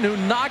the man who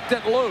knocked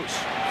it loose.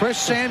 Chris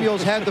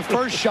Samuels had the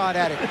first shot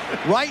at it.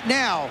 Right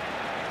now,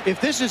 if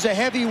this is a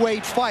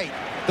heavyweight fight,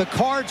 the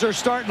cards are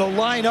starting to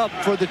line up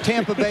for the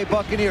Tampa Bay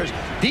Buccaneers.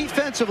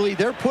 Defensively,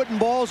 they're putting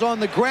balls on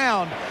the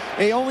ground.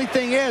 The only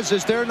thing is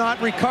they're not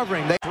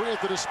recovering. Three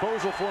at the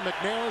disposal for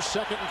McNair,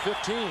 2nd and 15.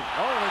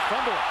 Oh, they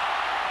fumble it.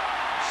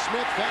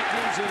 Smith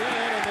vacuums it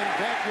in, and then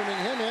vacuuming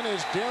him in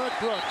is Derrick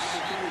Brooks,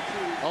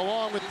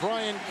 along with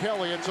Brian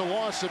Kelly. It's a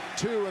loss of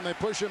 2, and they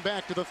push him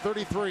back to the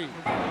 33.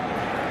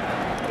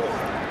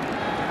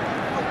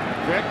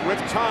 Vick with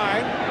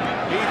time.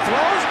 He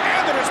throws,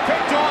 and it is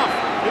picked off.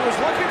 He was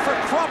looking for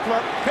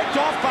Crumpler, picked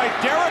off by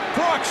Derrick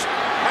Brooks,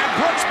 and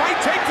Brooks might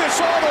take this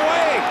all the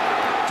way.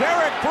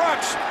 Derrick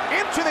Brooks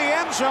into the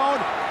end zone,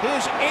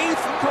 his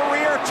 8th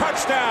career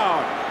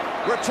touchdown.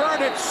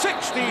 Returned at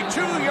 62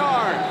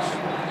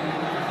 yards.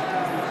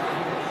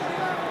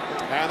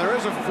 And there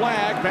is a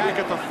flag back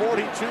at the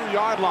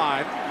 42-yard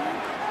line.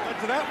 Led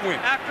to that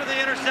win. After the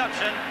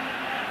interception,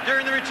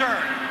 during the return,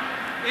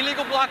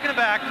 illegal block in the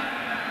back,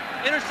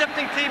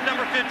 intercepting team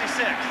number 56.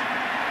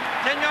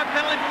 10-yard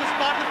penalty from the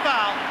spot of the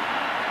foul.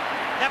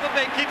 Tampa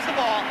Bay keeps the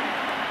ball.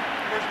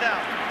 First down.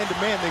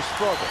 Man, they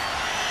struggle.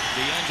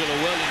 D'Angelo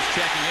Williams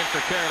checking in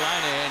for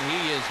Carolina, and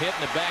he is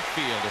hitting the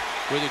backfield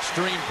with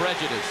extreme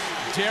prejudice.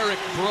 Derrick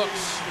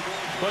Brooks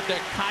put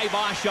the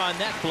kibosh on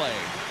that play.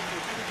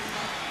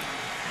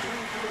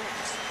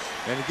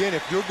 And again,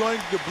 if you're going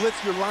to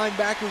blitz your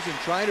linebackers and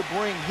try to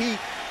bring heat,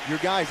 your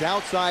guys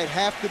outside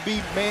have to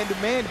be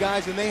man-to-man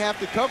guys, and they have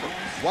to cover.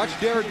 Watch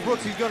Derrick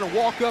Brooks. He's going to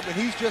walk up, and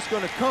he's just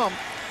going to come.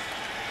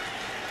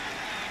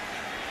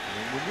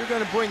 And when you're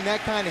going to bring that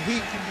kind of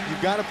heat,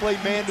 you've got to play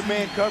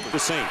man-to-man cover. The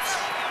Saints.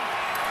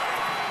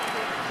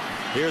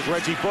 Here's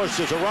Reggie Bush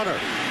as a runner,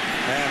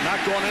 and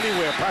not going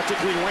anywhere.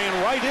 Practically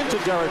ran right into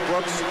Derrick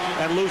Brooks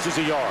and loses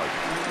a yard.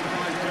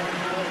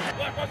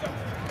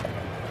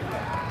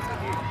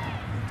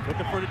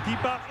 Looking for the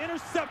deep out,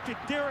 intercepted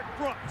Derrick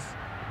Brooks.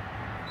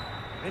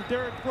 And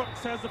Derrick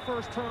Brooks has the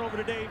first turnover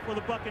today for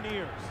the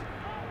Buccaneers.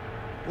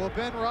 Well,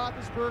 Ben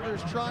Roethlisberger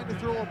is trying to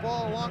throw a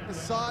ball along the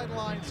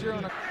sidelines here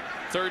on a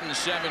 3rd and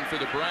 7 for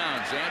the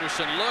Browns.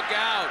 Anderson, look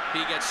out.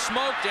 He gets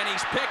smoked, and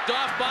he's picked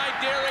off by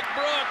Derrick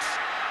Brooks.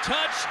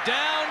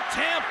 Touchdown,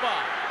 Tampa.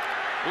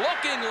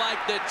 Looking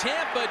like the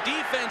Tampa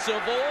defense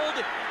of old,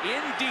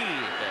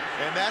 indeed.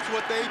 And that's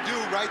what they do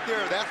right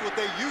there. That's what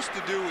they used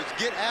to do, is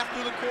get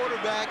after the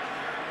quarterback,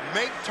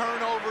 make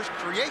turnovers,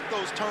 create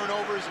those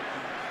turnovers.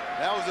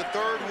 That was the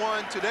 3rd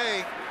one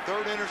today,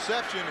 3rd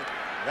interception.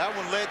 That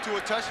one led to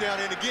a touchdown.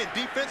 And again,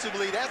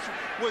 defensively, that's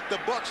what the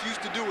Bucs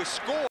used to do, is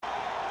score.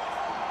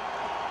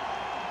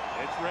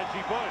 It's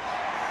Reggie Bush.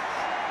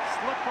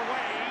 Slip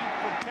away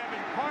from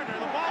Kevin Carter.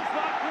 The ball's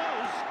knocked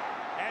loose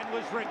and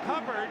was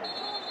recovered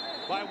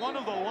by one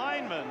of the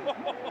linemen.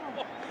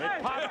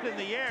 It popped in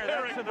the air.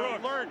 That's an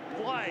alert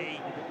play.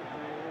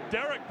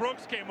 Derrick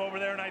Brooks came over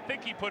there, and I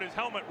think he put his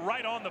helmet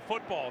right on the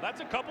football.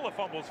 That's a couple of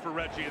fumbles for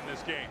Reggie in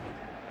this game.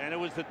 And it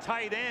was the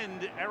tight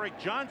end, Eric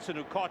Johnson,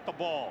 who caught the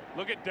ball.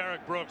 Look at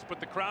Derrick Brooks, put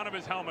the crown of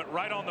his helmet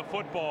right on the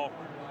football.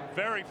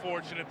 Very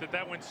fortunate that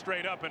that went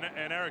straight up, and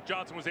Eric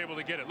Johnson was able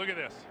to get it. Look at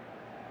this.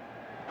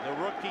 The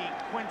rookie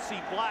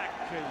Quincy Black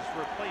has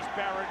replaced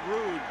Barrett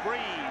Ruud.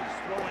 Breeze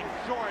throwing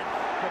short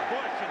to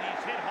Bush, and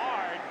he's hit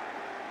hard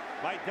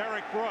by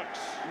Derrick Brooks.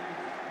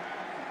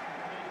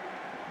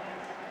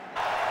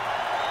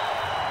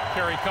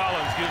 Kerry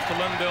Collins gives to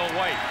Lindell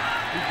White,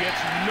 who gets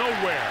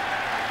nowhere.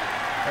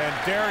 And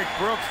Derrick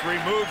Brooks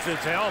removes his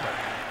helmet.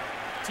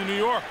 To New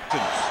York.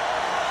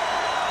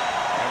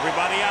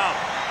 Everybody out.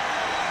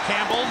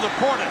 Campbell to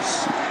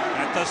Portis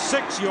at the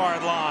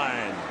 6-yard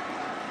line.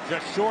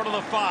 Just short of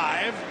the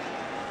 5.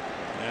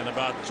 And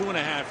about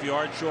 2.5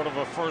 yards short of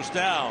a first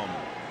down.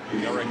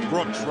 Derrick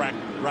Brooks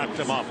wrapped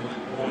him up.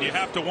 You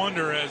have to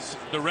wonder, as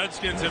the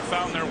Redskins have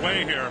found their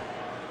way here.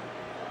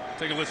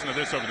 Take a listen to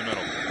this over the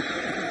middle.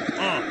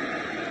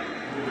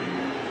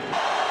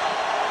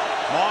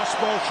 Moss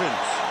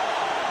motions.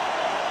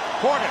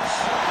 Portis.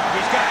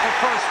 He's got the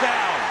first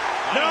down.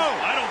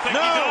 I don't think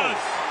he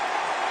does.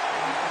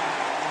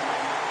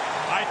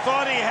 I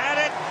thought he had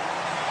it.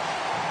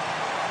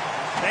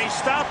 They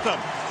stopped them.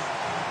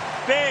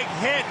 Big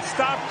hit.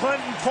 Stop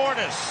Clinton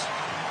Portis.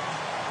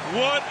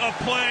 What a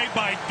play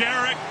by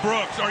Derrick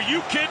Brooks. Are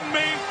you kidding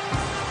me?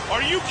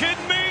 Are you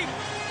kidding me?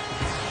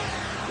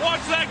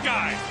 Watch that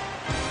guy.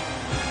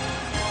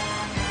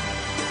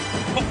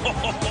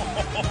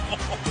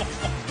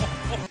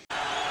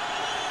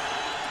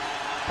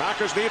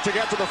 Packers need to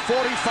get to the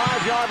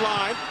 45-yard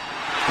line.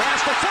 Pass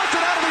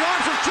deflected out of the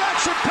arms of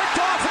Jackson. Picked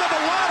off and then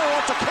the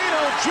lateral to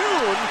Cato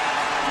June.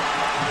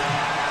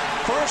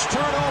 First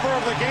turnover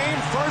of the game.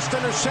 First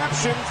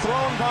interception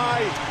thrown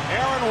by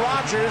Aaron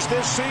Rodgers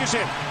this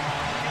season.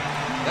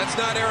 That's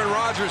not Aaron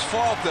Rodgers'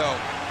 fault, though.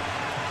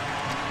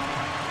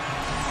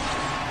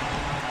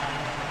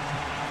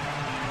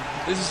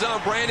 This is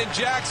on Brandon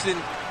Jackson.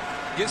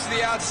 Gets to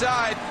the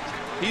outside.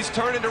 He's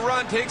turning to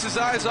run, takes his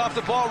eyes off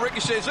the ball,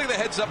 ricochets. Look at the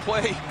heads-up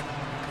play.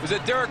 Was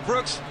it Derrick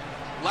Brooks?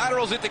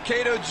 Laterals it to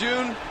Cato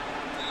June.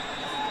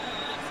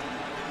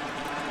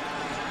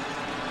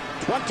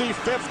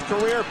 25th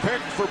career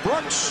pick for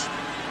Brooks.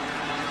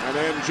 And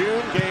then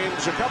June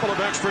gains a couple of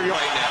extra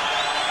yards. Right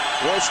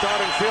now. Low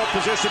starting field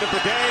position of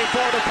the day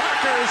for the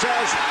Packers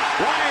as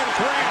Ryan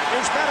Grant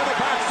is met in the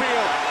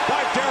backfield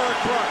by Derrick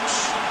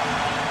Brooks.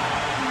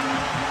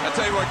 I'll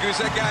tell you what,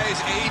 Goose, that guy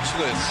is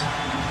ageless.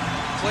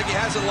 It's like he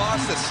hasn't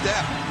lost a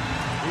step.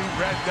 He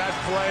read that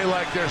play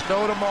like there's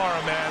no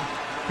tomorrow, man.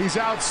 He's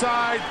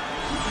outside.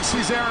 He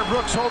sees Aaron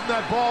Brooks holding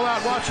that ball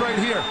out. Watch right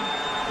here.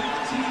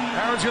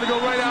 Aaron's going to go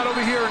right out over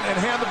here and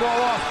hand the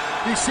ball off.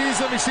 He sees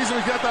him. He's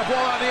got that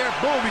ball out in the air.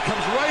 Boom, he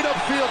comes right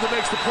upfield and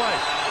makes the play.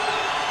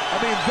 I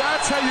mean,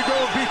 that's how you go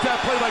and beat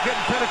that play, by getting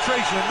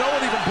penetration, and no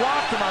one even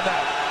blocked him on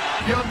that.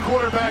 Young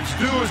quarterbacks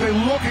do is they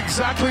look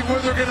exactly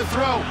where they're going to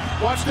throw.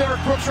 Watch Derrick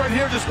Brooks right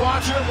here, just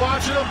watching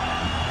him.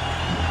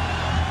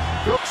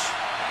 Brooks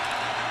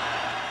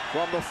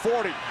from the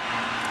 40.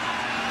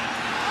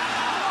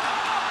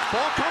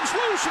 Ball comes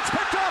loose. It's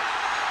picked up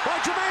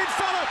by Jermaine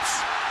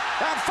Phillips.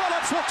 And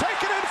Phillips will take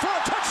it in for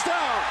a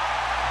touchdown.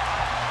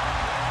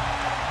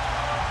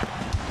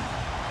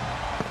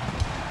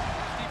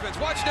 Defense,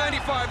 watch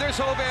 95. There's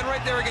Hovan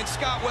right there against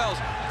Scott Wells.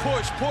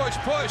 Push, push,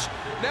 push.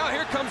 Now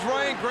here comes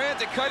Ryan Grant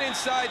to cut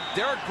inside.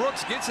 Derrick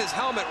Brooks gets his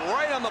helmet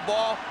right on the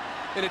ball,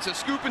 and it's a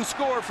scoop and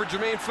score for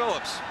Jermaine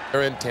Phillips.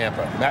 They're in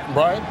Tampa. Matt and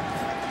Brian.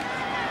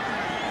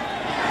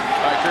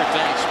 All right, Kurt,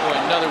 thanks. Boy,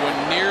 another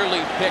one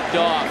nearly picked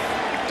off.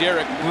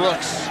 Derrick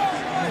Brooks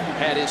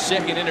had his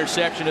second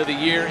interception of the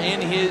year in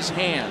his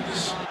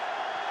hands.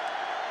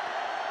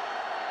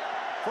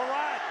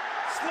 Farad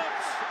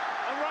slips.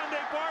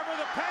 Rondé Barber,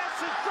 the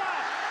pass is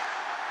dropped.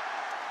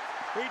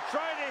 He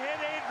tried to hit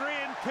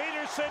Adrian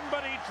Peterson,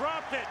 but he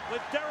dropped it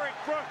with Derrick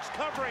Brooks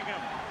covering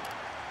him.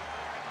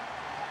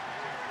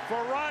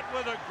 Farad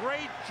with a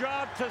great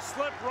job to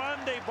slip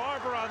Rondé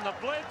Barber on the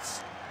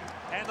blitz.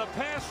 And the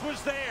pass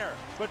was there,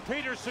 but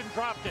Peterson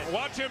dropped it.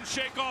 Watch him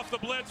shake off the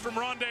blitz from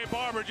Rondé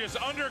Barber. Just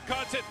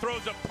undercuts it,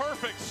 throws a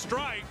perfect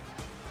strike,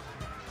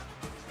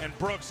 and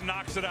Brooks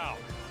knocks it out.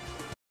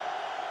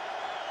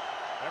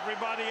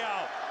 Everybody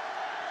out.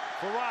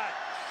 Farad,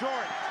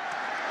 short.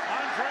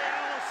 Andre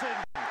Allison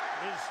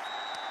is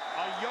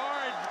a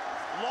yard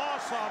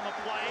loss on the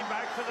play,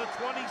 back to the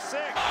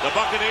 26. The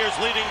Buccaneers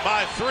leading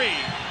by 3.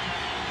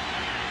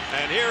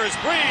 And here is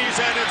Breeze,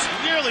 and it's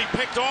nearly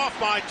picked off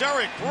by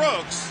Derrick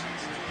Brooks,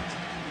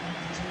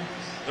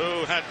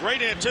 who had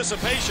great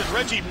anticipation.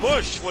 Reggie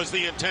Bush was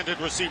the intended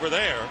receiver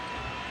there.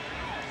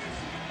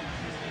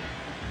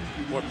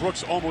 Boy,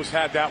 Brooks almost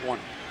had that one.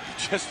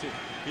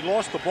 He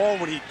lost the ball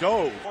when he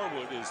dove.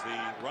 Norwood is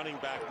the running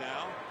back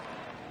now.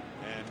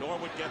 And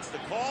Norwood gets the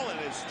call and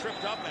is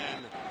tripped up,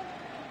 and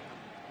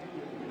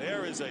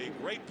there is a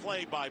great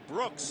play by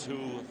Brooks,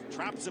 who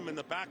traps him in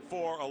the back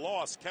for a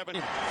loss.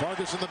 Kevin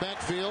Vargas in the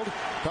backfield.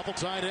 Couple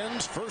tight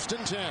ends. 1st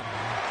and 10.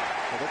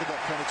 Look at that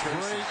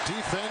penetration. Great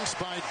defense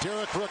by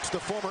Derrick Brooks, the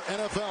former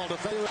NFL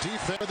defensive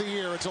defense of the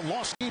year. It's a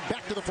lost lead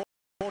back to the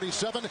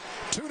 47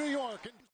 to New York.